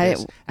 Yeah.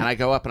 and I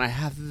go up and I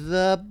have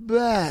the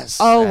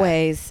best.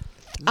 Always.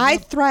 I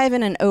thrive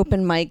in an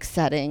open mic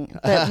setting,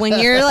 but when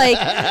you're like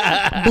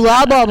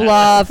blah blah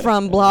blah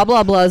from blah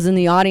blah blahs in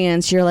the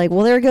audience, you're like,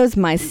 well, there goes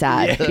my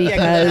set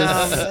because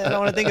I don't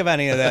want to think about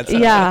any of that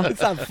stuff. Yeah. It's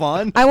not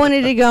fun. I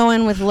wanted to go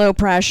in with low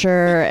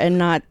pressure and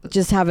not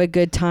just have a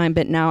good time,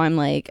 but now I'm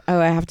like, oh,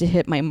 I have to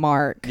hit my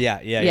mark. Yeah.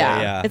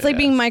 It's like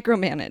being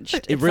micromanaged.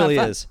 It It's really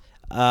not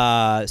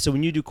fun. is. So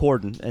when you do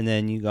cordon and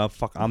then you go,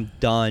 fuck, I'm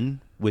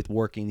done with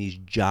working these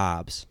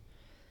jobs,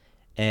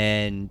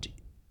 and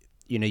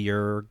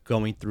you're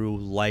going through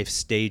life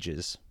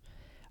stages.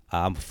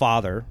 I'm a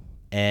father,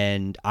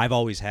 and I've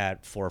always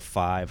had 4 or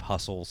 5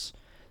 hustles.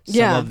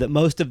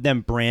 Most of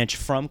them branch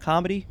from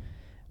comedy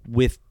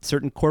with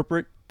certain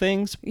corporate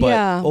things,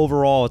 but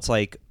overall it's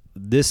like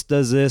this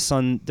does this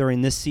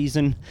during this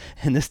season,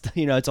 and this,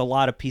 it's a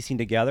lot of piecing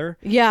together.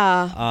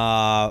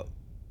 Yeah.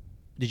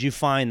 Did you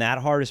find that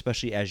hard,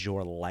 especially as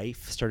your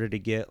life started to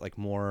get like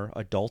more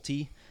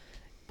adulty?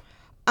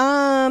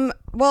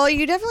 Well,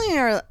 you definitely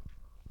are.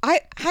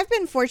 I've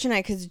been fortunate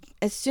because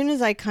as soon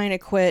as I kind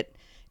of quit,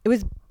 it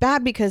was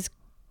bad because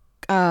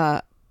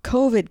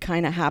COVID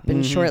kind of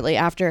happened shortly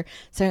after,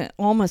 so I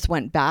almost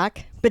went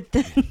back. But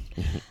then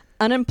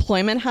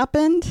unemployment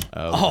happened.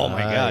 Oh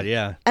my God,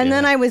 yeah. And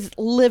then I was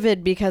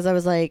livid because I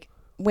was like,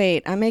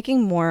 wait, I'm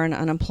making more on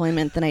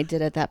unemployment than I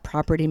did at that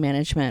property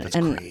management. That's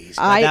and crazy.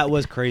 That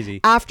was crazy.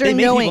 After they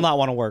make knowing, people not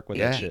want to work with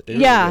that shit. They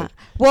yeah. really did.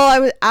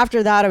 Well,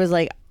 after that, I was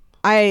like,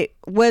 I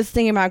was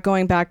thinking about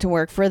going back to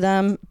work for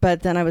them,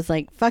 but then I was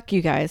like, fuck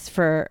you guys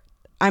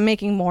I'm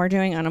making more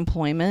doing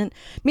unemployment.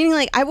 Meaning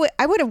like I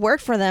would have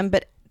worked for them,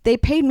 but they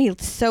paid me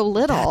so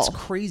little. That's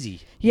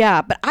crazy.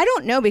 Yeah, but I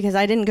don't know because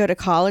I didn't go to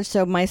college,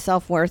 so my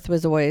self-worth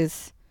was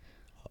always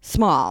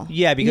small.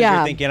 Yeah, because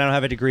you're thinking, I don't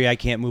have a degree, I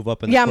can't move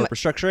up in the corporate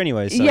structure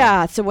anyway. So.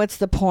 Yeah, so what's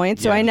the point?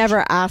 So Yeah, I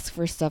never asked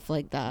for stuff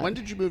like that. When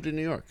did you move to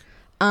New York?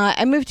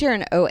 I moved here in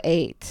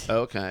 2008.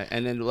 Okay.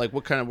 And then, like,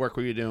 what kind of work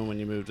were you doing when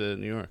you moved to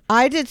New York?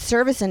 I did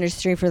service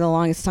industry for the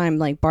longest time,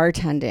 like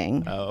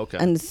bartending. Oh, okay.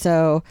 And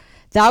so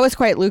that was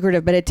quite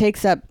lucrative, but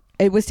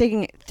it was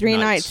taking 3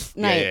 nights.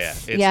 Yeah.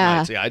 It's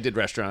nights. Yeah, I did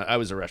restaurant. I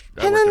was a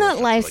restaurant. And then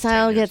that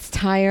lifestyle gets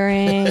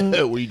tiring.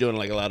 Were you doing,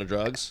 like, a lot of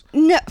drugs?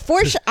 No,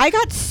 I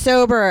got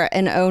sober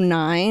in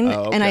 2009,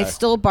 and I okay.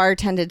 still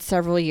bartended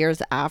several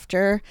years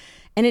after,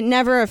 and it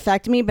never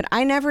affected me, but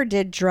I never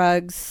did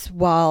drugs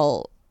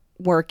while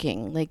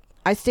working. Like,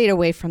 I stayed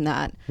away from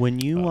that. When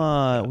you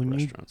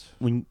restaurants.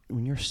 when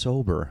you're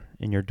sober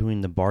and you're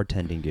doing the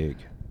bartending gig,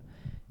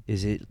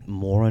 is it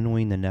more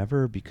annoying than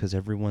ever because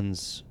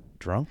everyone's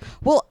drunk?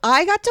 Well,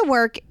 I got to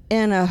work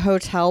in a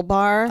hotel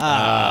bar.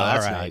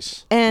 That's all right.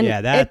 nice. And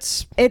Yeah,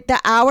 that's- the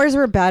hours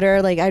were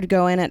better. Like I'd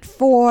go in at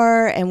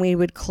 4 and we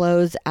would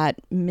close at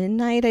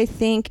midnight, I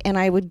think, and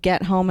I would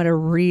get home at a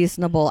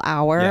reasonable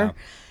hour. Yeah.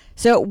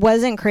 So it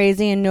wasn't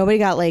crazy and nobody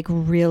got like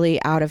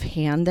really out of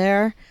hand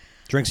there.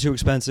 Drinks too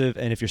expensive,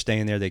 and if you're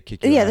staying there, they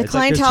kick you Yeah, out. the It's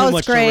like there's too clientele is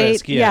much to great.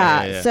 risk.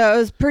 Yeah. So it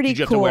was pretty Did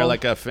you have cool. to wear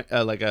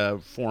like a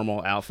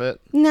formal outfit?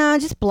 No,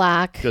 just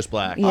black. Just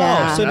black.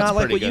 Yeah. Oh, so That's not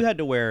like pretty what you good. had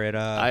to wear at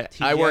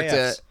I worked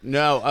TGIFs.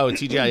 at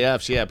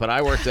TGIFs, yeah, but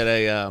I worked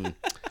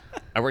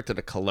at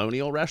a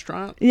colonial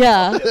restaurant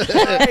Yeah.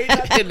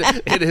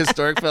 in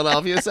historic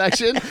Philadelphia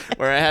section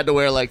where I had to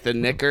wear like the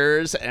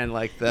knickers and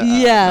like the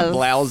Yes.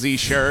 blousey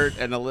shirt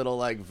and a little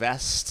like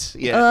vest.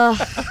 Yeah.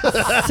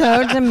 Ugh,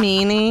 so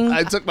demeaning.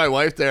 I took my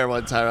wife there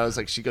one time. I was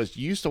like, she goes,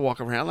 "You used to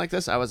walk around like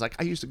this?" I was like,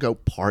 "I used to go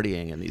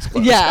partying in these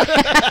clothes." Yeah.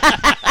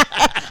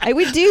 I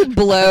would do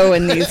blow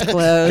in these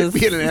clothes.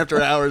 Be in an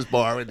after hours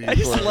bar with these I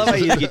just clothes. love how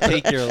you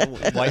take your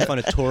wife on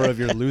a tour of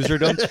your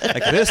loserdom.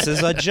 Like, this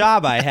is a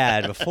job I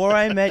had before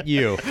I met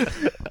you.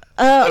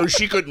 Oh,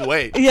 she couldn't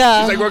wait.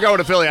 Yeah. She's like, we're going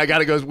to Philly. We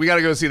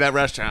gotta go see that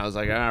restaurant. I was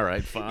like, all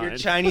right, fine. Your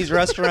Chinese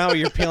restaurant where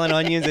you're peeling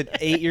onions at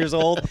 8 years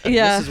old.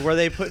 Yeah. This is where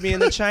they put me in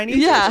the Chinese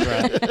Yeah.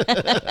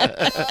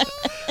 restaurant.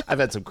 I've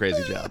had some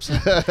crazy jobs.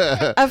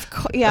 Of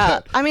course.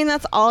 Yeah. I mean,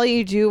 that's all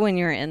you do when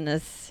you're in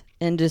this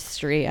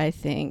industry, I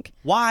think.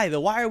 Why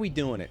though? Why are we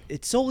doing it?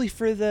 It's solely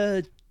for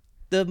the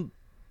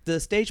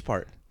stage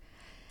part.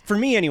 For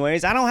me,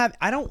 anyways, I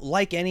don't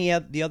like any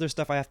of the other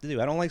stuff I have to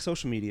do. I don't like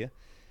social media.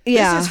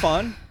 Yeah. This is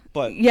fun,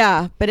 but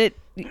Yeah, but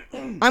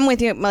I'm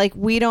with you. Like,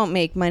 we don't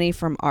make money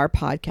from our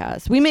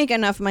podcast. We make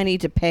enough money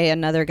to pay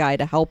another guy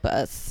to help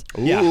us.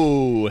 Yeah.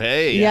 Ooh,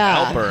 hey,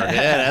 Yeah. helper.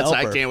 Yeah, that's I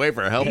Helper. can't wait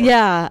for a helper.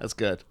 Yeah. That's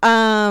good.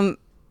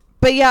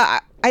 But yeah,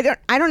 I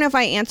don't know if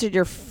I answered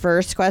your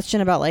first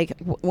question about like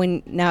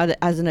when now that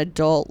as an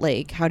adult,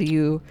 like how do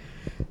you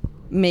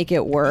make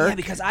it work? yeah,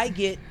 because I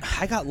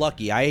got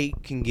lucky. I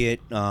can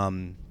get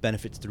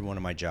benefits through one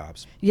of my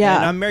jobs. Yeah.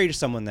 And I'm married to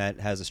someone that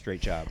has a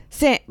straight job.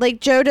 Like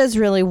Joe does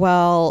really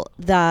well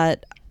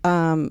that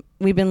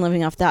we've been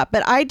living off that.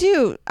 But I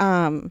do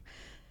I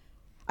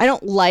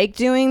don't like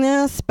doing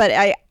this,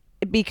 but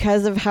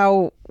because of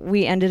how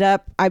we ended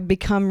up, I've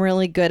become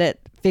really good at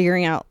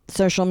figuring out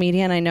social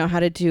media, and I know how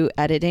to do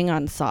editing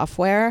on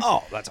software.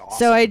 Oh, that's awesome.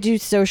 So I do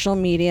social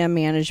media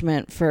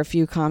management for a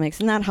few comics,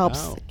 and that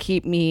helps Wow.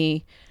 keep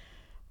me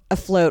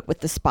afloat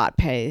with the spot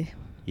pay.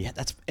 Yeah,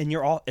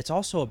 it's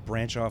also a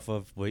branch off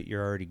of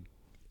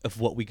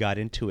what we got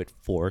into it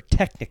for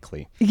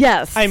technically.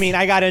 Yes. I mean,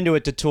 I got into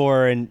it to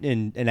tour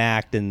and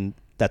act, and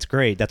that's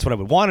great. That's what I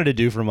would wanted to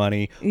do for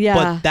money. Yeah.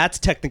 But that's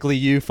technically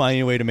you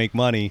finding a way to make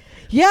money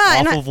Yeah,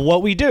 and off of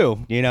what we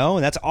do,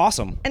 and that's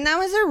awesome. And that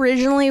was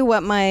originally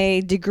what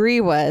my degree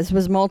was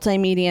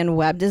multimedia and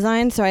web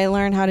design. So I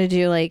learned how to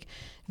do like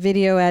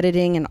video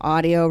editing and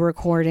audio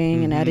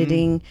recording and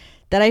editing.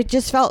 That I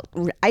just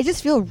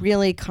feel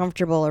really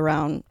comfortable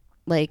around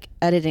like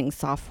editing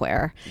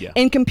software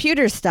and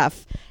computer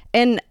stuff.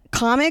 And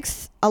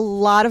comics, a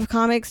lot of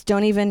comics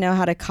don't even know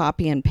how to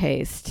copy and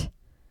paste.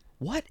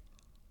 What?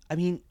 I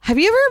mean, Have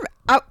you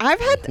ever? I've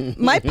had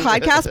my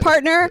podcast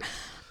partner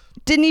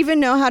didn't even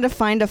know how to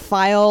find a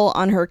file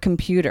on her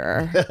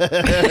computer. she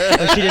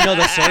didn't know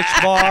the search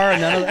bar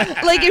and none of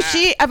that. Like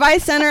if I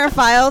sent her a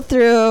file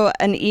through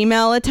an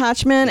email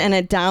attachment and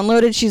it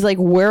downloaded, she's like,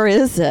 "Where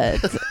is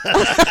it?"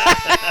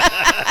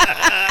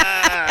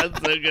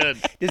 That's so good.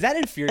 Does that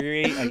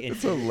infuriate?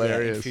 It's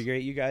hilarious.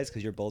 Infuriate you guys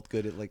because you're both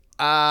good at like.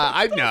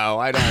 I know.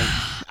 I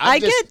don't. I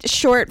get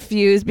short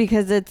fuse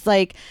because it's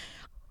like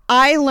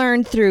I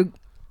learned through.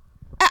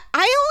 I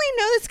only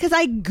know this because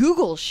I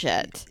Google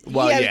shit.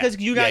 Well, yeah, because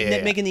you're not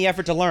Yeah. making the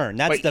effort to learn.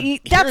 That's Wait,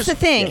 the. That's the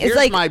thing. It's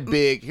like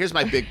here's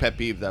my big pet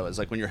peeve though. Is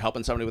like when you're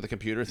helping somebody with a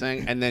computer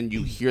thing, and then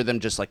you hear them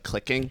just like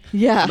clicking.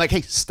 Yeah. I'm like,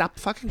 hey, stop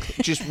fucking.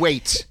 Just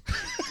wait.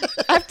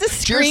 I have to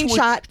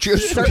screenshot,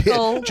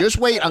 circle. Just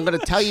wait. I'm gonna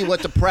tell you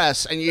what to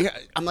press, and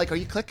I'm like, are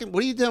you clicking?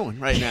 What are you doing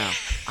right now?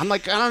 I'm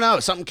like, I don't know.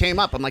 Something came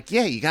up. I'm like,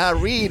 yeah, you gotta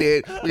read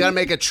it. We gotta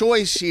make a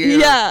choice here.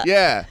 Yeah.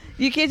 Yeah.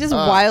 You can't just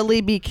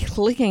wildly be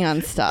clicking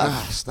on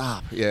stuff.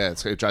 Stop. Yeah,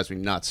 it drives me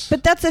nuts.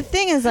 But that's the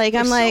thing is like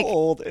I'm like,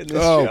 old in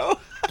this show.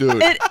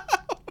 Dude.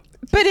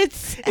 but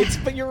it's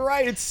But you're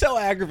right. It's so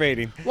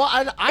aggravating. Well,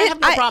 I have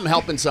no problem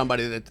helping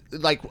somebody that,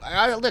 like,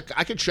 look,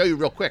 I could show you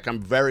real quick. I'm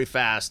very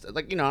fast.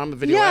 Like, I'm a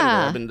video editor.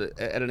 I've been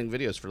editing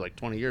videos for like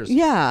 20 years.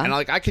 Yeah. And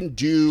like, I can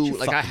do,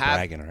 like, I have.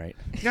 bragging, right?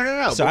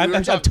 No. So but I'm we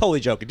were talking- totally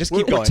joking. Just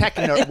keep we're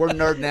going. We're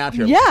nerding out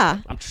here. Yeah.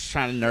 I'm just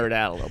trying to nerd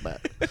out a little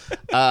bit.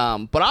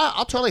 But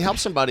I'll totally help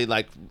somebody,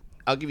 like,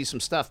 I'll give you some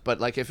stuff, but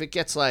like if it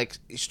gets like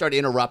you start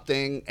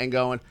interrupting and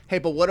going, hey,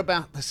 but what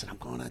about? Listen,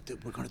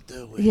 we're gonna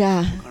do it.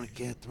 Yeah. we're gonna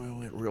get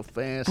through it real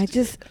fast.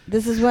 this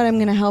is what I'm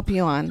gonna help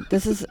you on.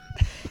 This is,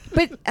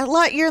 but a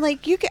lot. You're like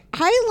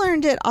I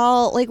learned it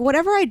all. Like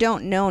whatever I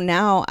don't know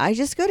now, I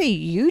just go to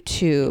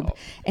YouTube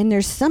and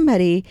there's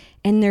somebody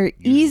and they're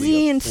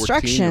easy a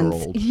instructions.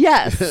 14-year-old.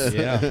 Yes.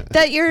 Yeah.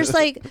 That you're just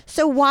like,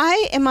 so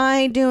why am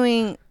I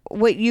doing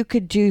what you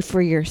could do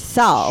for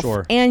yourself?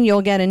 Sure. And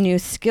you'll get a new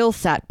skill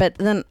set. But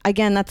then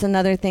again, that's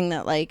another thing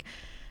that like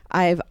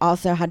I've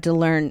also had to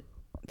learn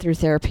through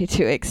therapy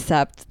to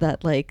accept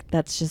that like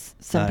that's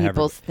just some Not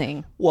people's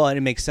thing. Well, and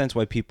it makes sense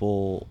why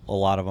a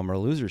lot of them are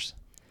losers.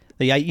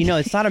 Yeah,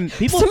 it's not a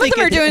people. Some of think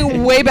them are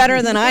doing way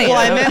better than I am. Well,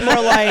 I meant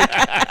more like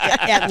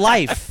at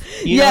life.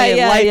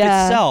 Life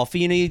itself.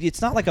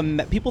 It's not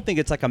like people think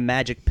it's like a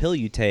magic pill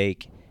you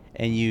take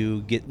and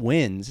you get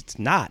wins. It's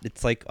not.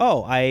 It's like,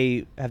 oh,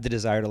 I have the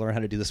desire to learn how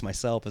to do this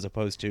myself, as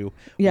opposed to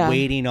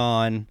waiting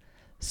on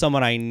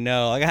someone I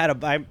know. Like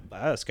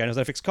this guy knows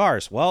how to fix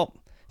cars. Well,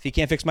 if he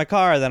can't fix my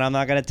car, then I'm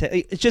not gonna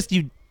take. It's just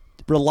you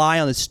rely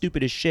on the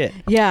stupidest shit.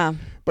 Yeah.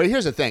 But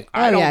here's the thing.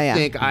 I don't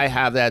think I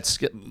have that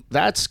skill.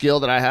 That skill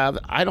that I have,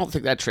 I don't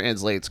think that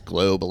translates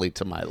globally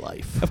to my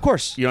life. Of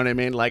course. You know what I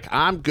mean? Like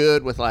I'm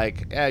good with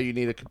like, you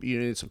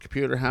need some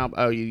computer help.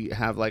 Oh, you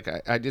have like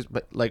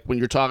but like when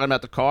you're talking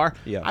about the car,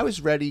 I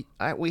was ready.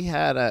 We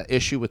had an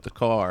issue with the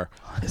car.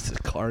 This is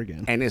a car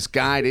again. And this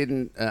guy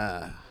didn't.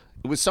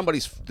 It was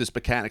this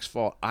mechanic's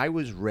fault. I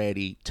was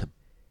ready to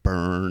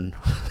burn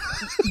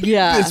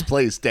Yeah. this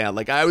place down.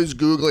 Like I was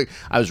Googling,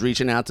 I was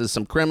reaching out to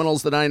some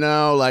criminals that I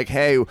know, like,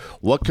 hey,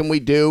 what can we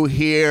do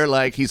here?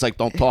 Like, he's like,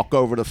 don't talk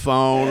over the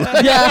phone.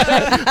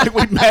 Yeah. Like,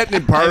 we met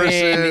in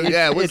person. I mean,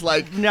 yeah, it was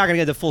like, I'm not gonna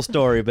get the full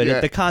story, but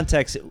Yeah. the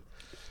context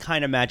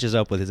kind of matches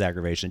up with his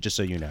aggravation. Just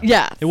so you know.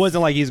 Yeah. It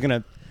wasn't like he's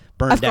gonna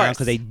burn Of down course.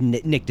 because they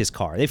nicked his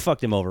car. They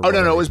fucked him over. oh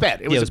no, it was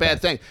bad. It Yeah, was a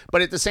bad thing.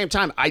 But at the same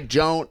time,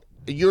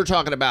 you're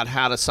talking about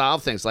how to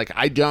solve things. Like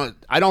I don't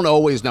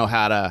always know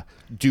how to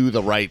do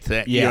the right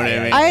thing. You Yeah, know what yeah,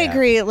 I mean? I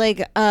agree.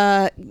 Like,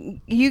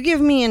 you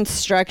give me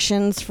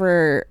instructions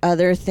for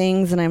other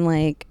things, and I'm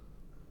like,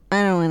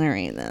 I don't want to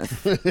read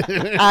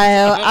this.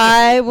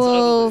 I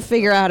will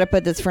figure out how to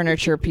put this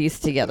furniture piece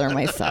together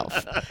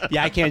myself.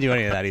 Yeah, I can't do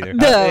any of that either.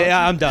 No.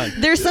 Yeah, I'm done.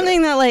 There's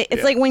something that, like,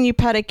 it's like when you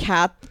pet a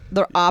cat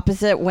the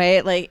opposite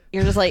way. Like,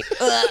 you're just like,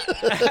 ugh,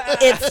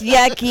 it's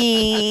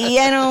yucky.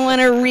 I don't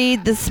want to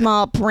read the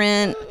small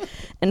print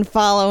and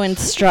follow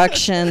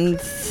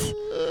instructions.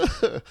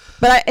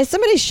 But if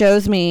somebody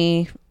shows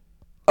me,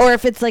 or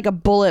if it's like a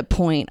bullet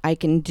point, I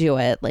can do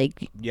it.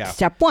 Like, Yeah.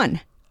 step 1,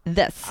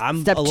 this.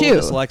 I'm step a 2.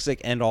 little dyslexic,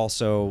 and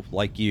also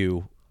like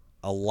you,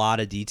 a lot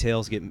of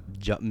details get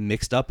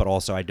mixed up. But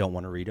also, I don't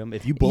want to read them.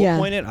 If you bullet Yeah.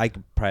 point it, I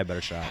could probably have a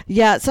better shot.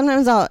 Yeah,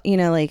 sometimes I'll,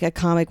 like a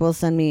comic will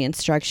send me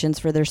instructions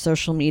for their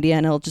social media,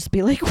 and it'll just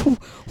be like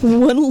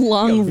one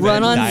long Venn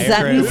run-on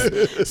diagram.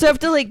 sentence. So I have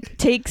to like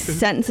take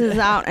sentences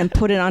out and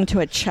put it onto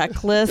a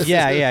checklist.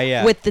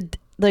 Yeah. With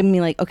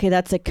okay,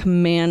 that's a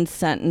command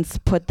sentence.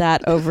 Put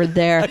that over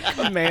there.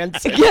 Man,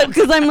 Yeah,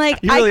 because I'm like,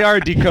 you really are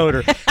a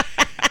decoder.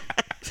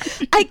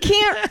 I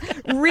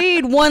can't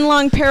read one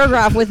long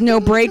paragraph with no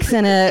breaks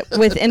in it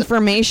with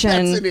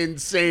information. That's an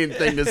insane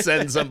thing to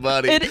send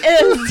somebody. It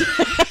is.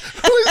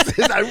 Who is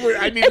this?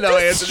 I need to know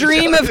It's a answers.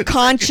 stream of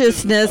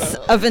consciousness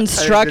of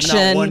instruction.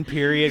 Not one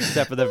period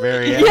except for the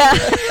very end. Yeah.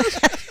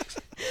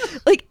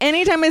 Like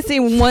anytime I see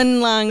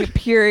one long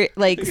period,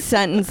 like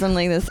sentence, I'm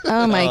like this.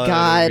 Oh my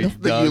god.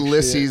 The Dog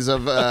Ulysses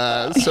of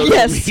social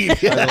Yes.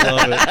 media. I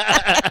love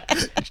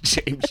it.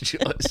 James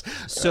Joyce.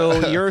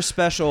 So your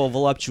special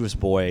voluptuous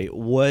boy,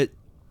 what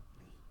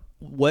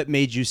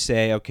made you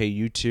say, okay,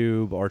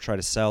 YouTube, or try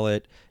to sell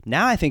it?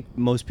 Now I think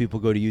most people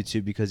go to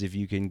YouTube because if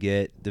you can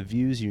get the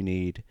views you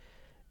need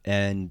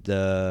and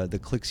the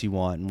clicks you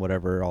want and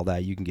whatever, all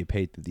that, you can get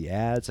paid through the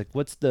ads. Like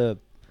what's the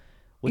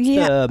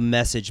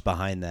message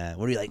behind that?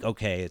 What are you like,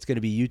 okay, it's going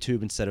to be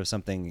YouTube instead of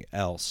something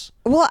else?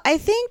 Well, I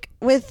think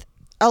with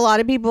a lot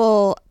of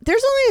people,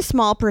 there's only a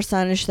small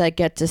percentage that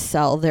get to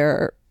sell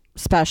their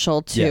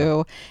special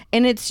too,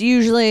 and it's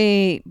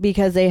usually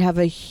because they have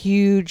a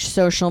huge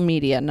social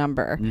media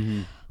number.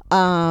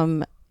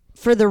 Mm-hmm.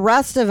 For the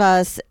rest of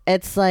us,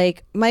 it's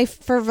like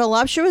for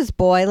Voluptuous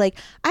Boy, like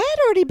I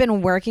had already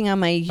been working on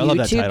my I love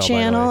that YouTube title, by the way.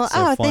 channel. It's so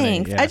Oh, funny.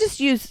 thanks. Yeah. I just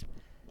use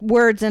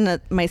words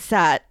in my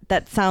set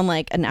that sound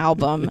like an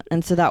album,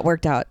 and so that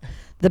worked out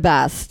the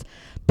best.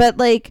 But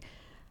like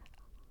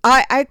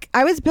I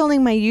was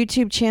building my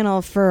YouTube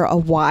channel for a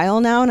while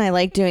now, and I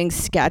like doing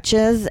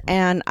sketches,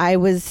 and I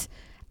was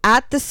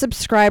at the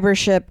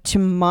subscribership to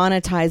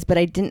monetize, but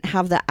I didn't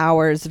have the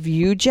hours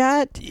viewed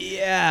yet.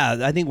 Yeah,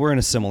 I think we're in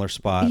a similar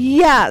spot.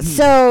 Yeah,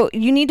 so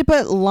you need to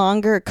put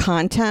longer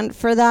content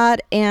for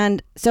that.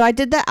 And so I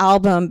did the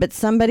album, but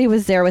somebody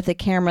was there with a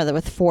camera that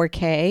was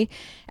 4K,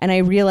 and I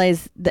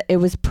realized that it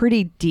was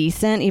pretty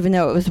decent, even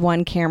though it was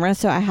one camera.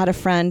 So I had a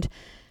friend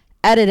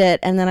edit it,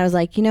 and then I was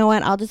like, you know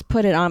what? I'll just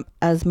put it on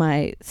as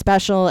my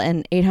special,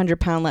 and 800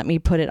 Pound let me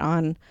put it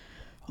on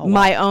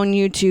my own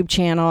YouTube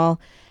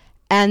channel.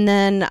 And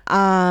then,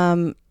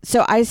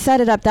 so I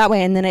set it up that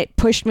way, and then it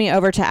pushed me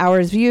over to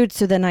hours viewed,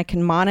 so then I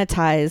can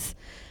monetize.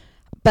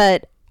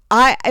 But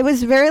it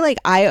was very like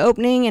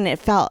eye-opening, and it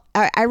felt,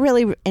 I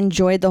really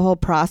enjoyed the whole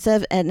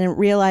process, and then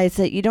realized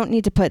that you don't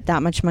need to put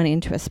that much money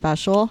into a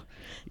special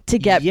to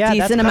get that's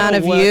decent kinda amount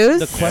of what views.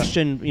 The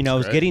question, I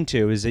was getting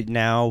to is it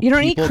now You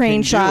don't need people crane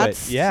can do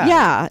shots. it. Yeah.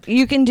 Yeah.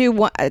 You can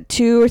do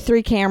 2 or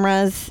 3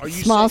 cameras, Are you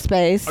small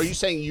saying- space. Are you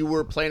saying you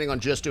were planning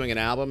on just doing an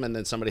album and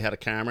then somebody had a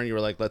camera and you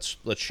were like, let's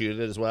shoot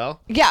it as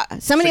well? Yeah.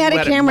 Somebody So had you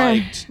a it camera.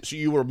 mic'd. So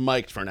you were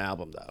mic'd for an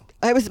album though.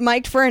 I was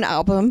mic'd for an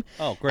album.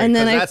 Oh, great. And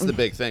then Because that's the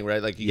big thing,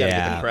 right? Like you gotta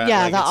Yeah. get the crowd.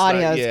 Yeah, like, the it's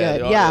audio not- is good. the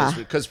audio Yeah. is-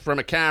 Because from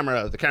a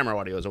camera, the camera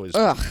audio is always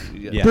Ugh,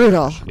 Yeah.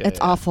 brutal. Yeah, It's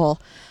yeah.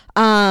 awful.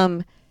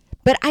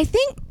 But I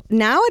think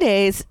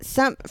nowadays,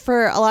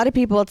 for a lot of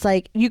people, it's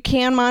like you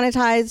can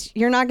monetize.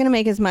 You're not going to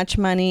make as much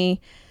money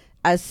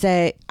as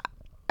say.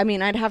 I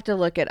mean, I'd have to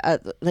look at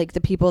like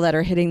the people that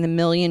are hitting the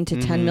million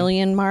to 10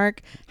 million mark,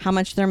 how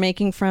much they're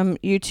making from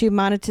YouTube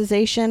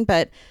monetization.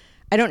 But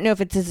I don't know if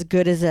it's as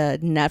good as a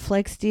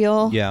Netflix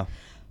deal. Yeah.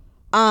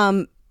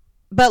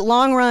 But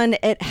long run,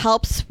 it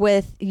helps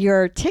with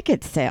your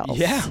ticket sales.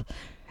 Yeah.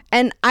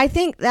 And I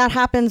think that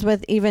happens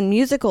with even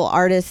musical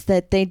artists,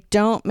 that they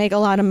don't make a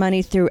lot of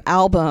money through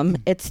album.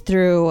 It's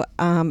through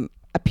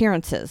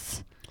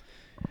appearances.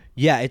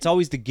 Yeah, it's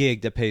always the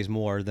gig that pays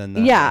more than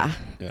the... Yeah.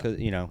 'cause,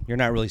 you're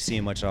not really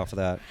seeing much off of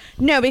that.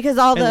 No, because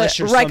all Unless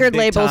the you're some record big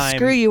labels time-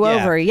 screw you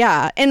yeah. over.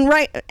 Yeah. And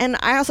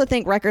I also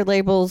think record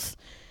labels,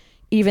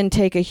 even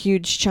take a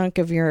huge chunk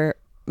of your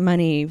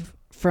money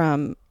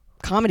from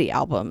comedy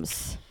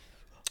albums.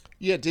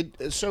 Yeah,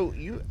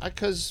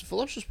 because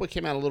Voluptuous Boy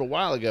came out a little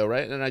while ago,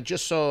 right? And I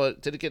just saw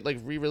it. Did it get like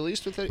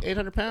re-released with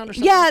 800 pound or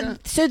something? Yeah,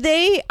 like that? so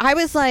I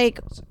was like,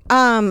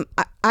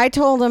 I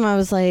told him, I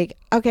was like,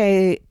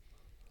 okay,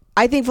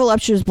 I think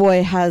Voluptuous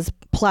Boy has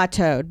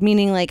plateaued,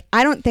 meaning like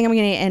I don't think I'm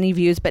gonna get any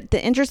views. But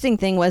the interesting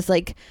thing was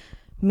like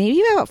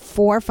maybe about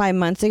 4 or 5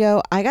 months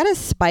ago, I got a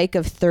spike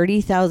of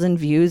 30,000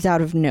 views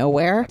out of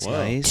nowhere. That's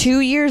nice. 2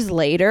 years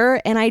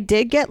later, and I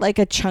did get like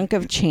a chunk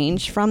of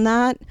change from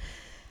that.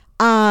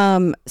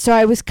 So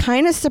I was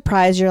kind of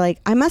surprised. You're like,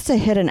 I must have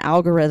hit an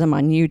algorithm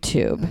on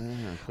YouTube,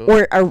 Cool.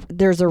 or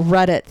there's a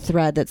Reddit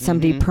thread that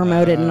somebody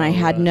promoted, and I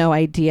had no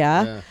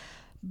idea. Yeah.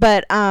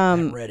 But That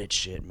Reddit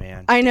shit,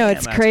 man. I know, Damn,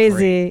 it's that's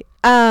crazy.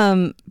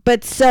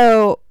 But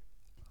so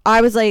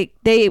I was like,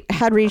 they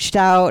had reached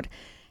out.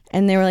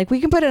 And they were like, we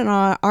can put it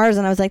on ours.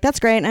 And I was like, that's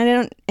great. And I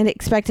didn't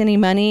expect any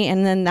money.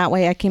 And then that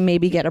way I can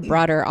maybe get a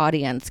broader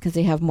audience because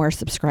they have more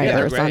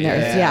subscribers on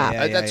theirs.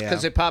 Yeah. That's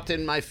because it popped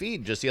in my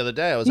feed just the other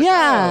day. I was like,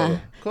 Yeah.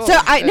 oh, cool. So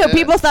I know Yeah.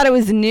 people thought it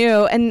was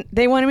new. And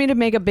they wanted me to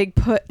make a big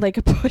push.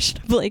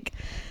 I'm like,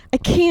 I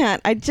can't.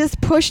 I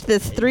just pushed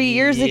this 3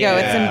 years ago.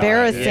 It's Yeah.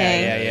 embarrassing.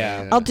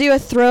 Yeah. I'll do a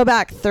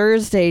throwback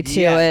Thursday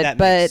to it.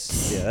 But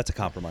that's a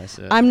compromise.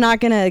 I'm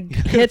not gonna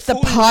hit the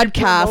Fully re-promote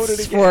podcast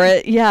it for again.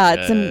 it. Yeah,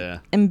 it's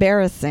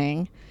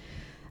embarrassing.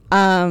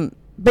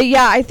 But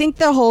yeah, I think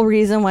the whole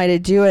reason why to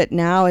do it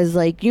now is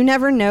like you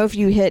never know if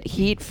you hit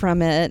heat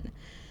from it,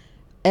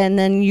 and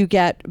then you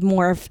get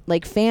more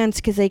like fans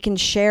because they can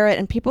share it,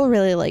 and people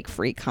really like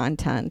free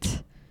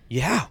content.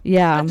 Yeah.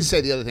 Yeah. I have to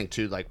say the other thing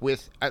too, I've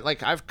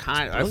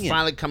brilliant.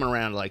 finally come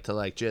around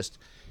to just,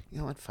 you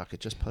know what, fuck it,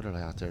 just put it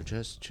out there,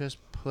 just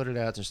put it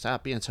out there.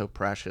 Stop being so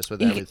precious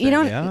with everything. You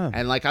don't. Yeah.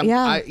 And like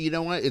you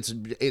know what?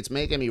 It's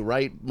making me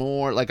write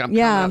more. Like I'm,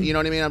 Yeah. coming up, you know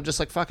what I mean? I'm just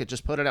like, fuck it,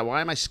 just put it out. Why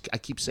am I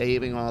keep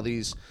saving all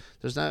these?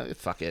 There's no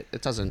fuck it.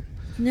 It doesn't.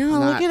 No,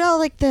 look at all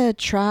like the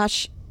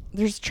trash.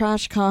 There's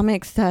trash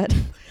comics that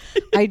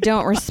I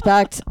don't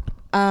respect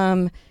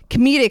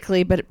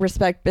comedically, but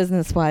respect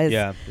business wise.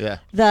 Yeah. Yeah.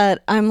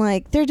 That I'm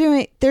like they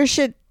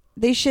should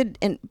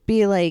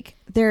be like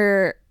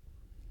they're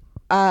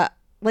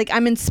like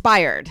I'm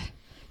inspired.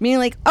 Meaning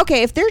like,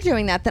 okay, if they're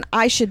doing that, then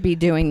I should be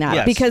doing that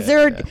Yes. because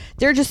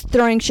they're just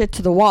throwing shit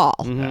to the wall,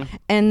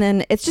 and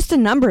then it's just a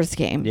numbers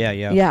game.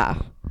 Yeah.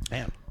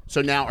 Damn.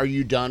 So now, are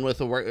you done with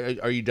the work?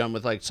 Are you done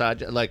with like side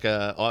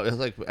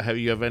have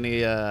you have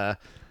any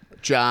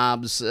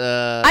jobs?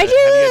 I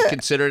do. Have you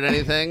considered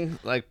anything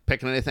like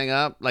picking anything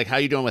up? Like, how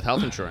you doing with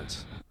health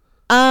insurance?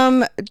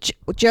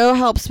 Joe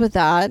helps with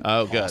that.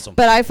 Oh, good. Awesome.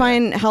 But I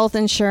find health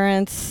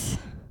insurance.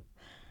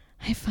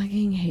 I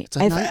fucking hate. It's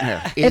a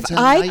nightmare. If It's a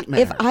nightmare.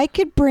 if I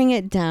could bring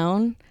it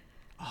down,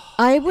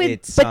 I would.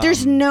 It's, but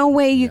there's no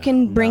way you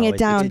can bring it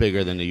down. It's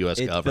bigger than the U.S.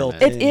 It's government.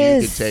 built It in. You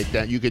is. could take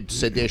down. You could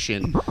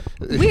sedition.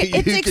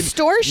 It's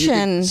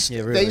extortion. It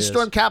really They is.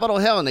 stormed Capitol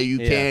Hill, and you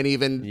Yeah. can't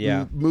even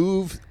Yeah.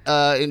 move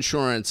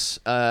insurance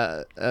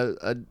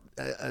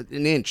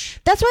an inch.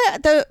 That's why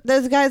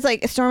those guys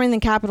like storming the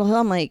Capitol Hill.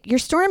 I'm like, you're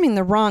storming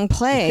the wrong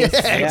place.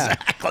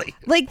 Exactly.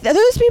 Like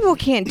those people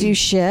can't do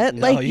shit.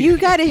 No, Like you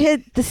got to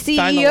hit the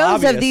Find the CEOs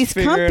of lobbyists, these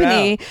figure it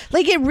company. out.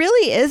 Like it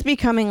really is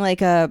becoming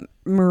like a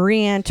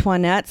Marie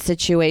Antoinette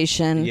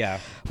situation. Yeah.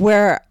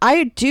 Where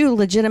I do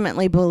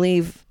legitimately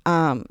believe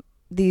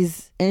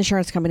these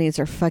insurance companies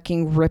are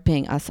fucking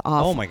ripping us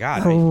off. Oh my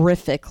God.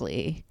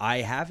 horrifically.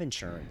 I have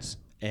insurance,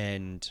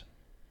 and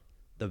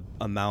the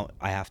amount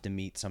I have to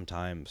meet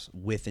sometimes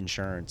with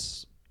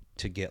insurance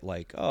to get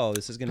like, oh,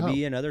 this is going to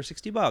be another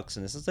 $60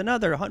 and this is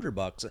another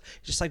 $100.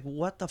 Just like,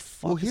 what the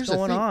fuck is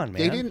going on, man?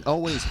 They didn't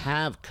always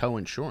have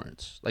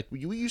co-insurance. Like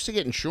you used to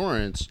get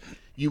insurance,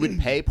 you would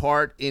pay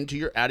part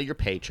out of your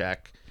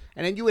paycheck,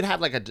 and then you would have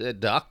like a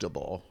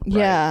deductible. Right?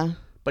 Yeah.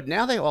 But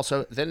now they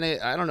also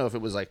I don't know if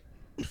it was like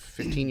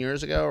 15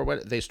 years ago or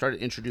what, they started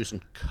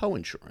introducing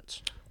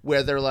co-insurance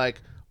where they're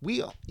like,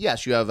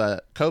 yes, you have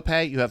a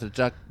copay, you have a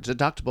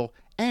deductible,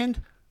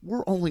 and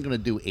we're only going to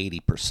do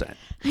 80%.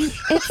 I mean,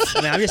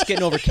 I'm just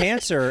getting over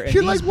cancer, and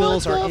You're these like, what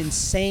bills are the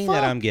insane fuck?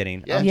 that I'm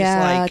getting. Yeah. I'm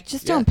Yeah. just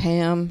like, Don't pay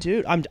them.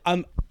 dude, I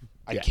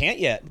can't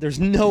yet. There's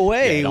no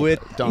way don't- with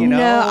don't. you know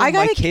No, I my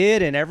gotta-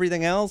 kid and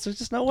everything else. There's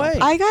just no way.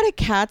 I got a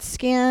CAT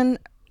scan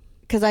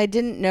because I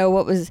didn't know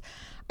what was.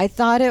 I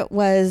thought it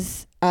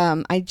was.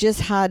 I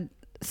just had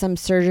some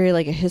surgery,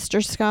 like a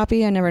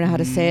hysteroscopy. I never know how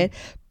to say it,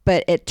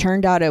 but it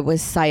turned out it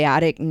was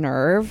sciatic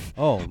nerve.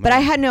 Oh, man. But I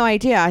had no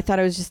idea. I thought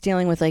I was just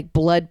dealing with like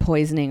blood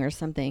poisoning or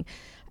something.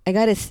 I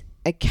got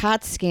a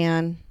CAT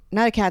scan,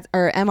 not a CAT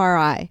or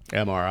MRI.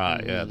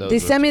 MRI, yeah. They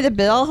sent me the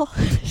bill.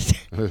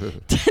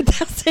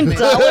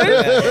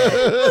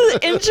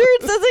 $10,000.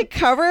 Insurance doesn't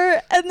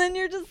cover, and then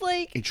you're just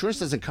like, Insurance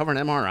doesn't cover an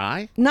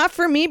MRI? not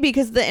for me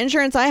because the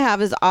insurance I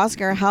have is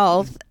Oscar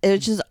Health,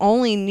 which is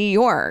only New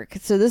York.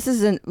 So this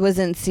was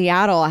in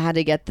Seattle. I had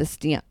to get this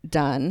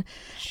done,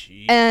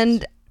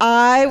 and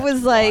I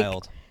was like,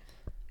 Wild.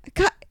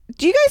 God,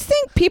 do you guys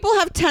think people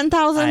have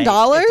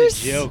 $10,000?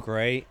 It's a joke,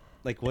 right?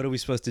 Like, what are we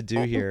supposed to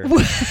do here?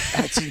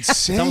 That's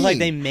insane. Sounds like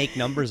they make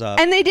numbers up.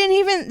 And they didn't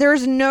even, there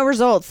was no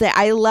results.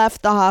 I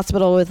left the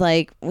hospital with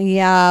like,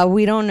 yeah,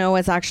 we don't know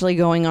what's actually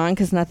going on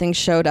because nothing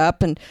showed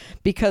up. And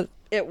because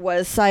it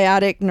was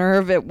sciatic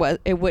nerve, it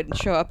wouldn't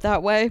show up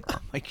that way. Oh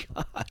my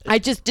God. I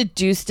just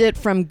deduced it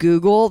from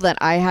Google that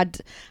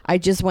I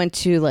just went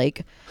to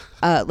like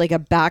a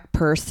back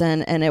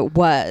person, and it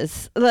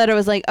was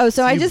like, oh,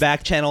 so I You just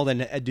back channeled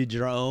and did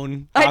your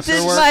own I doctor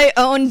did work? my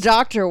own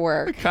doctor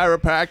work.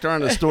 Chiropractor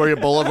on Astoria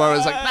Boulevard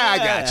was like, nah, I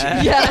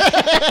got you.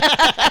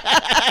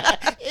 Yeah.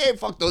 Hey,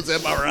 fuck those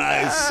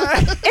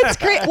MRIs. It's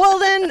great. Well,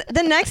 then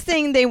the next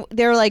thing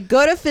they're like,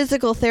 go to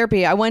physical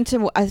therapy. I went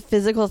to a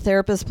physical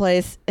therapist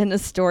place in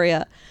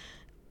Astoria.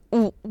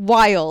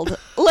 Wild.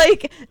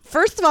 Like,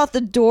 first of all, the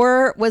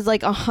door was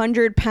like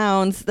 100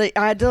 pounds that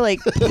I had to like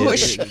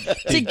push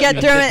to get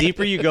through The it.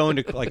 deeper you go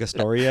into like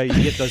Astoria,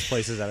 you get those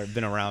places that have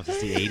been around since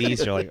the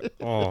 80s. You're like,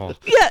 oh.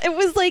 Yeah, it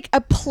was like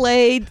a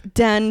play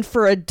den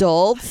for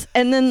adults,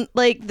 and then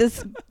like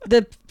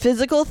the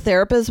physical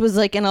therapist was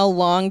like in a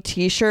long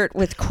t-shirt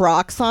with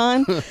Crocs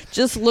on,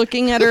 just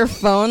looking at her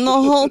phone the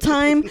whole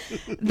time.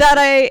 That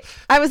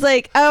I was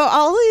like, oh,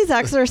 all these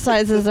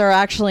exercises are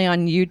actually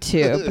on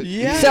YouTube.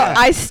 Yeah. So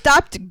I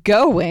stopped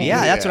going.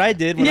 Yeah, that's what I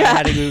did when I Yeah.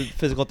 had to do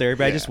physical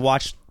therapy. I just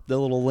watched the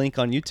little link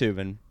on YouTube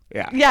and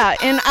Yeah,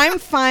 and I'm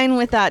fine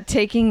with that,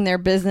 taking their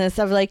business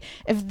of like,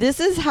 if this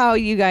is how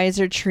you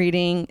guys are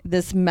treating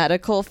this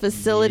medical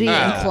facility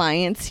and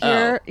clients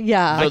here,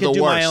 yeah. I They're could the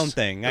do my worst. own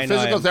thing. The I know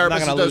physical I'm not therapists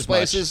gonna at those lose much.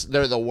 places,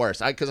 they're the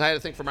worst. Because I had to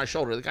think for my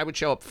shoulder. Like, I would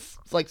show up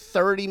like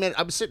 30 minutes.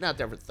 I was sitting out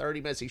there for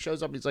 30 minutes. He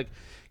shows up and he's like,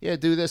 yeah,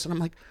 do this. And I'm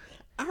like,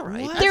 all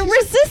right. They're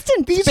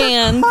resistant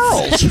bands.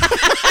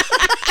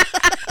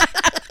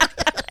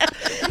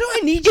 No,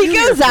 I need He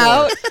goes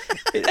out,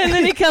 and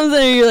then he comes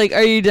in, and you're like,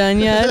 "Are you done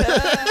yet?"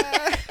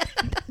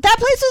 That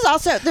place was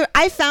also.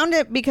 I found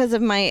it because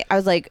of I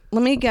was like,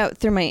 "Let me go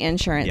through my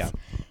insurance." Yeah.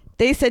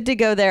 They said to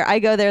go there. I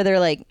go there. They're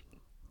like,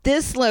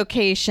 "This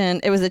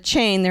location." It was a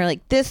chain. They're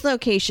like, "This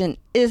location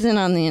isn't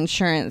on the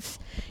insurance.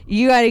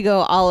 You got to go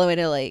all the way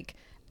to like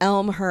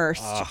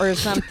Elmhurst or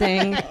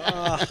something."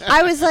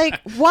 I was like,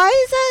 "Why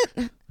is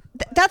that?"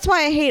 That's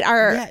why I hate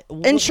our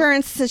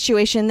insurance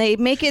situation. They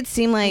make it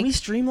seem like Can we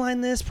streamline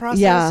this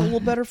process a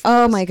little better for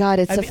Oh us? my God,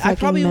 it's I a mean, I fucking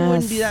probably mess.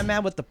 wouldn't be that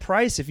mad with the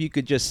price if you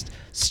could just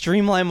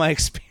streamline my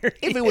experience.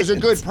 If it was a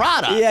good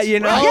product. Yeah, you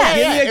know, Right?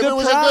 give me a If good it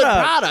was product. a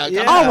good product. Yeah.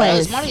 I'm not putting Always.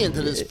 this money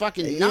into this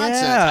fucking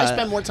nonsense. Yeah. I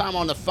spend more time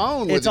on the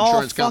phone with It's all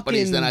insurance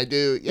companies fucking- than I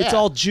do. Yeah. It's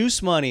all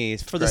juice money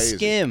for the Crazy.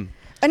 skim.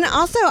 And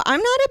also, I'm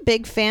not a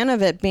big fan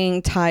of it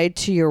being tied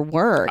to your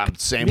work I'm the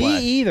same Me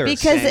way. either.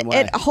 because same way.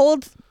 it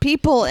holds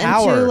people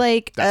Power. into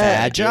like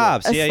Bad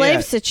jobs. a Yeah, slave yeah.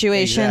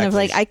 situation of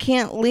like, Exactly. I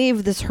can't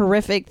leave this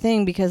horrific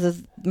thing because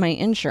of my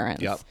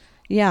insurance. Yep.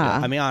 Yeah.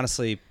 I mean,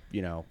 honestly,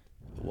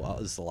 well,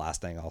 this is the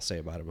last thing I'll say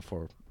about it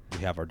before we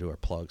have our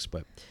plugs.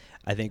 But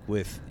I think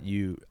with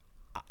you,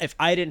 if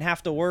I didn't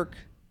have to work,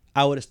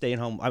 I would have stayed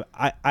home.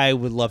 I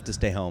would love to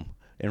stay home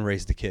and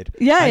raise the kid.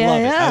 Yeah, I yeah, love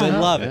yeah. it. I would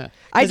love Yeah. it.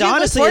 I 'Cause do look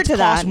honestly, forward it to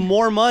costs that.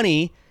 more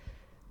money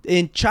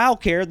in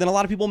childcare than a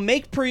lot of people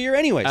make per year,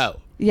 anyways. Oh.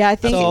 yeah, I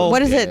think So-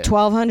 what is Yeah. it,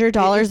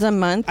 $1,200 a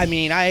month? I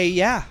mean,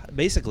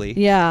 basically.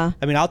 yeah.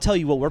 I mean, I'll tell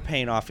you what we're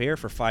paying off air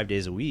for 5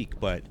 days a week,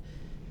 but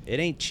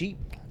it ain't cheap.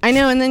 I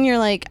know, and then you're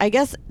like, I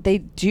guess they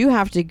do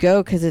have to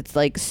go because it's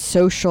like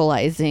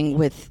socializing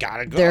with.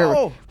 Gotta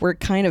go. We're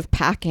kind of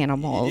pack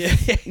animals.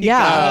 You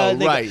Yeah.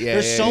 Oh, right. Yeah,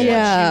 There's yeah, so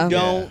yeah. much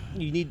Yeah.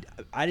 you need.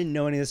 I didn't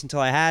know any of this until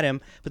I had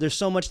him, but there's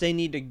so much they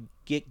need to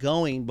get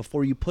going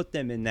before you put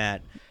them in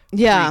that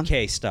Yeah.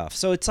 pre-K stuff.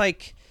 So it's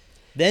like,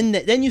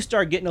 then you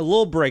start getting a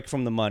little break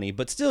from the money,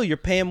 but still you're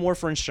paying more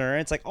for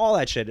insurance, like all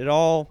that shit. It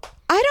all.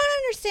 I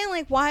don't understand,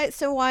 like, why.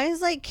 So why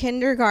is like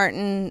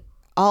kindergarten,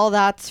 all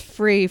that's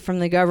free from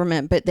the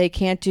government, but they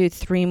can't do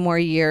 3 more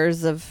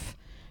years of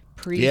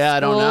preschool Yeah, I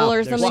don't know.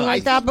 or something Well,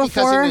 like I that think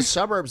because before? in the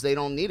suburbs, they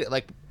don't need it.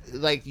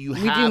 Like you We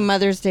have. do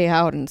Mother's Day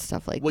out and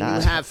stuff like when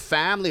that. you have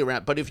family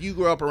around, but if you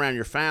grow up around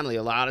your family,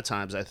 a lot of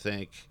times I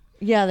think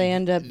yeah, they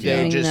end up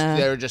doing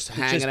they're just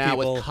hanging out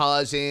people- with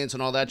cousins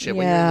and all that shit.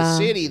 When you're in the Yeah.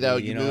 city, though,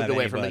 You you don't moved have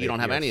away from it. anybody. You don't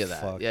have You're any of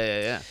that. fucked.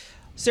 Yeah.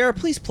 Sarah,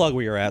 please plug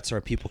where you're at so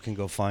our people can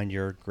go find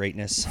your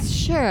greatness.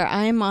 Sure,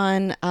 I'm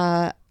on.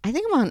 I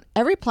think I'm on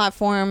every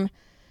platform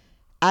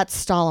at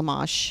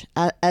Tollemache,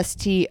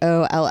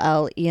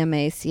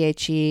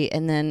 STOLLEMACHE,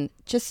 and then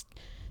just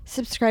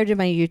subscribe to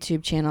my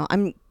YouTube channel.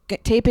 I'm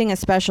taping a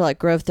special at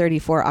Grove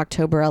 34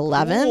 October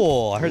 11th.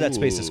 Cool. I heard that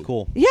space is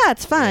cool. Yeah,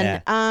 it's fun.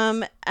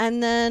 Yeah.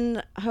 And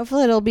then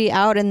hopefully it'll be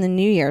out in the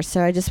new year.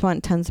 So I just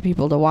want tons of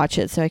people to watch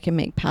it so I can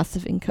make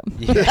passive income.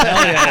 Hell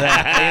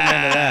yeah,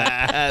 amen to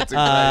that. That's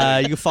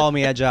exciting. You can follow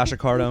me at Josh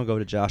Accardo and go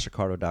to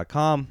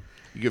joshaccardo.com.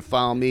 You can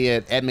follow me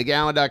at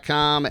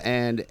edmcgowan.com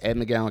and Ed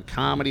McGowan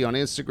Comedy on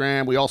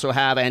Instagram. We also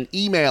have an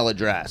email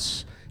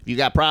address. If you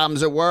got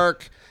problems at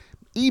work,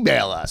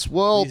 email us.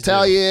 We'll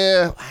tell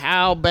you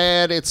how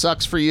bad it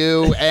sucks for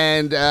you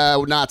and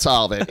not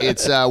solve it.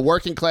 It's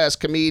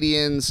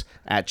workingclasscomedians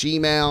at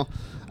Gmail.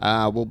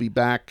 We'll be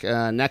back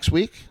next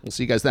week. We'll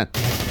see you guys then.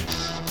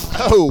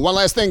 Oh, one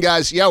last thing,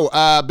 guys. Yo,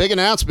 big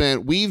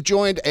announcement. We've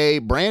joined a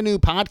brand new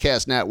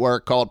podcast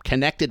network called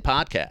Connected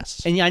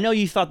Podcasts. And yeah, I know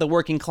you thought the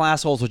working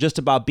class holes were just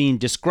about being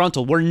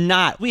disgruntled. We're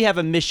not. We have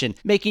a mission,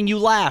 making you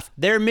laugh.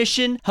 Their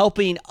mission,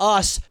 helping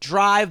us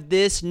drive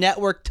this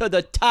network to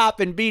the top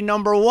and be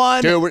number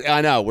one. Dude,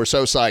 I know. We're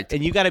so psyched.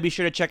 And you got to be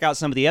sure to check out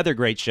some of the other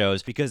great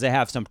shows because they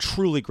have some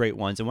truly great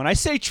ones. And when I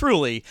say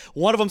truly,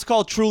 one of them's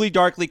called Truly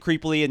Darkly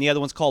Creepily and the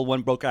other one's called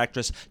One Broke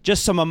Actress.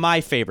 Just some of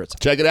my favorites.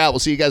 Check it out. We'll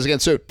see you guys again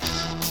soon.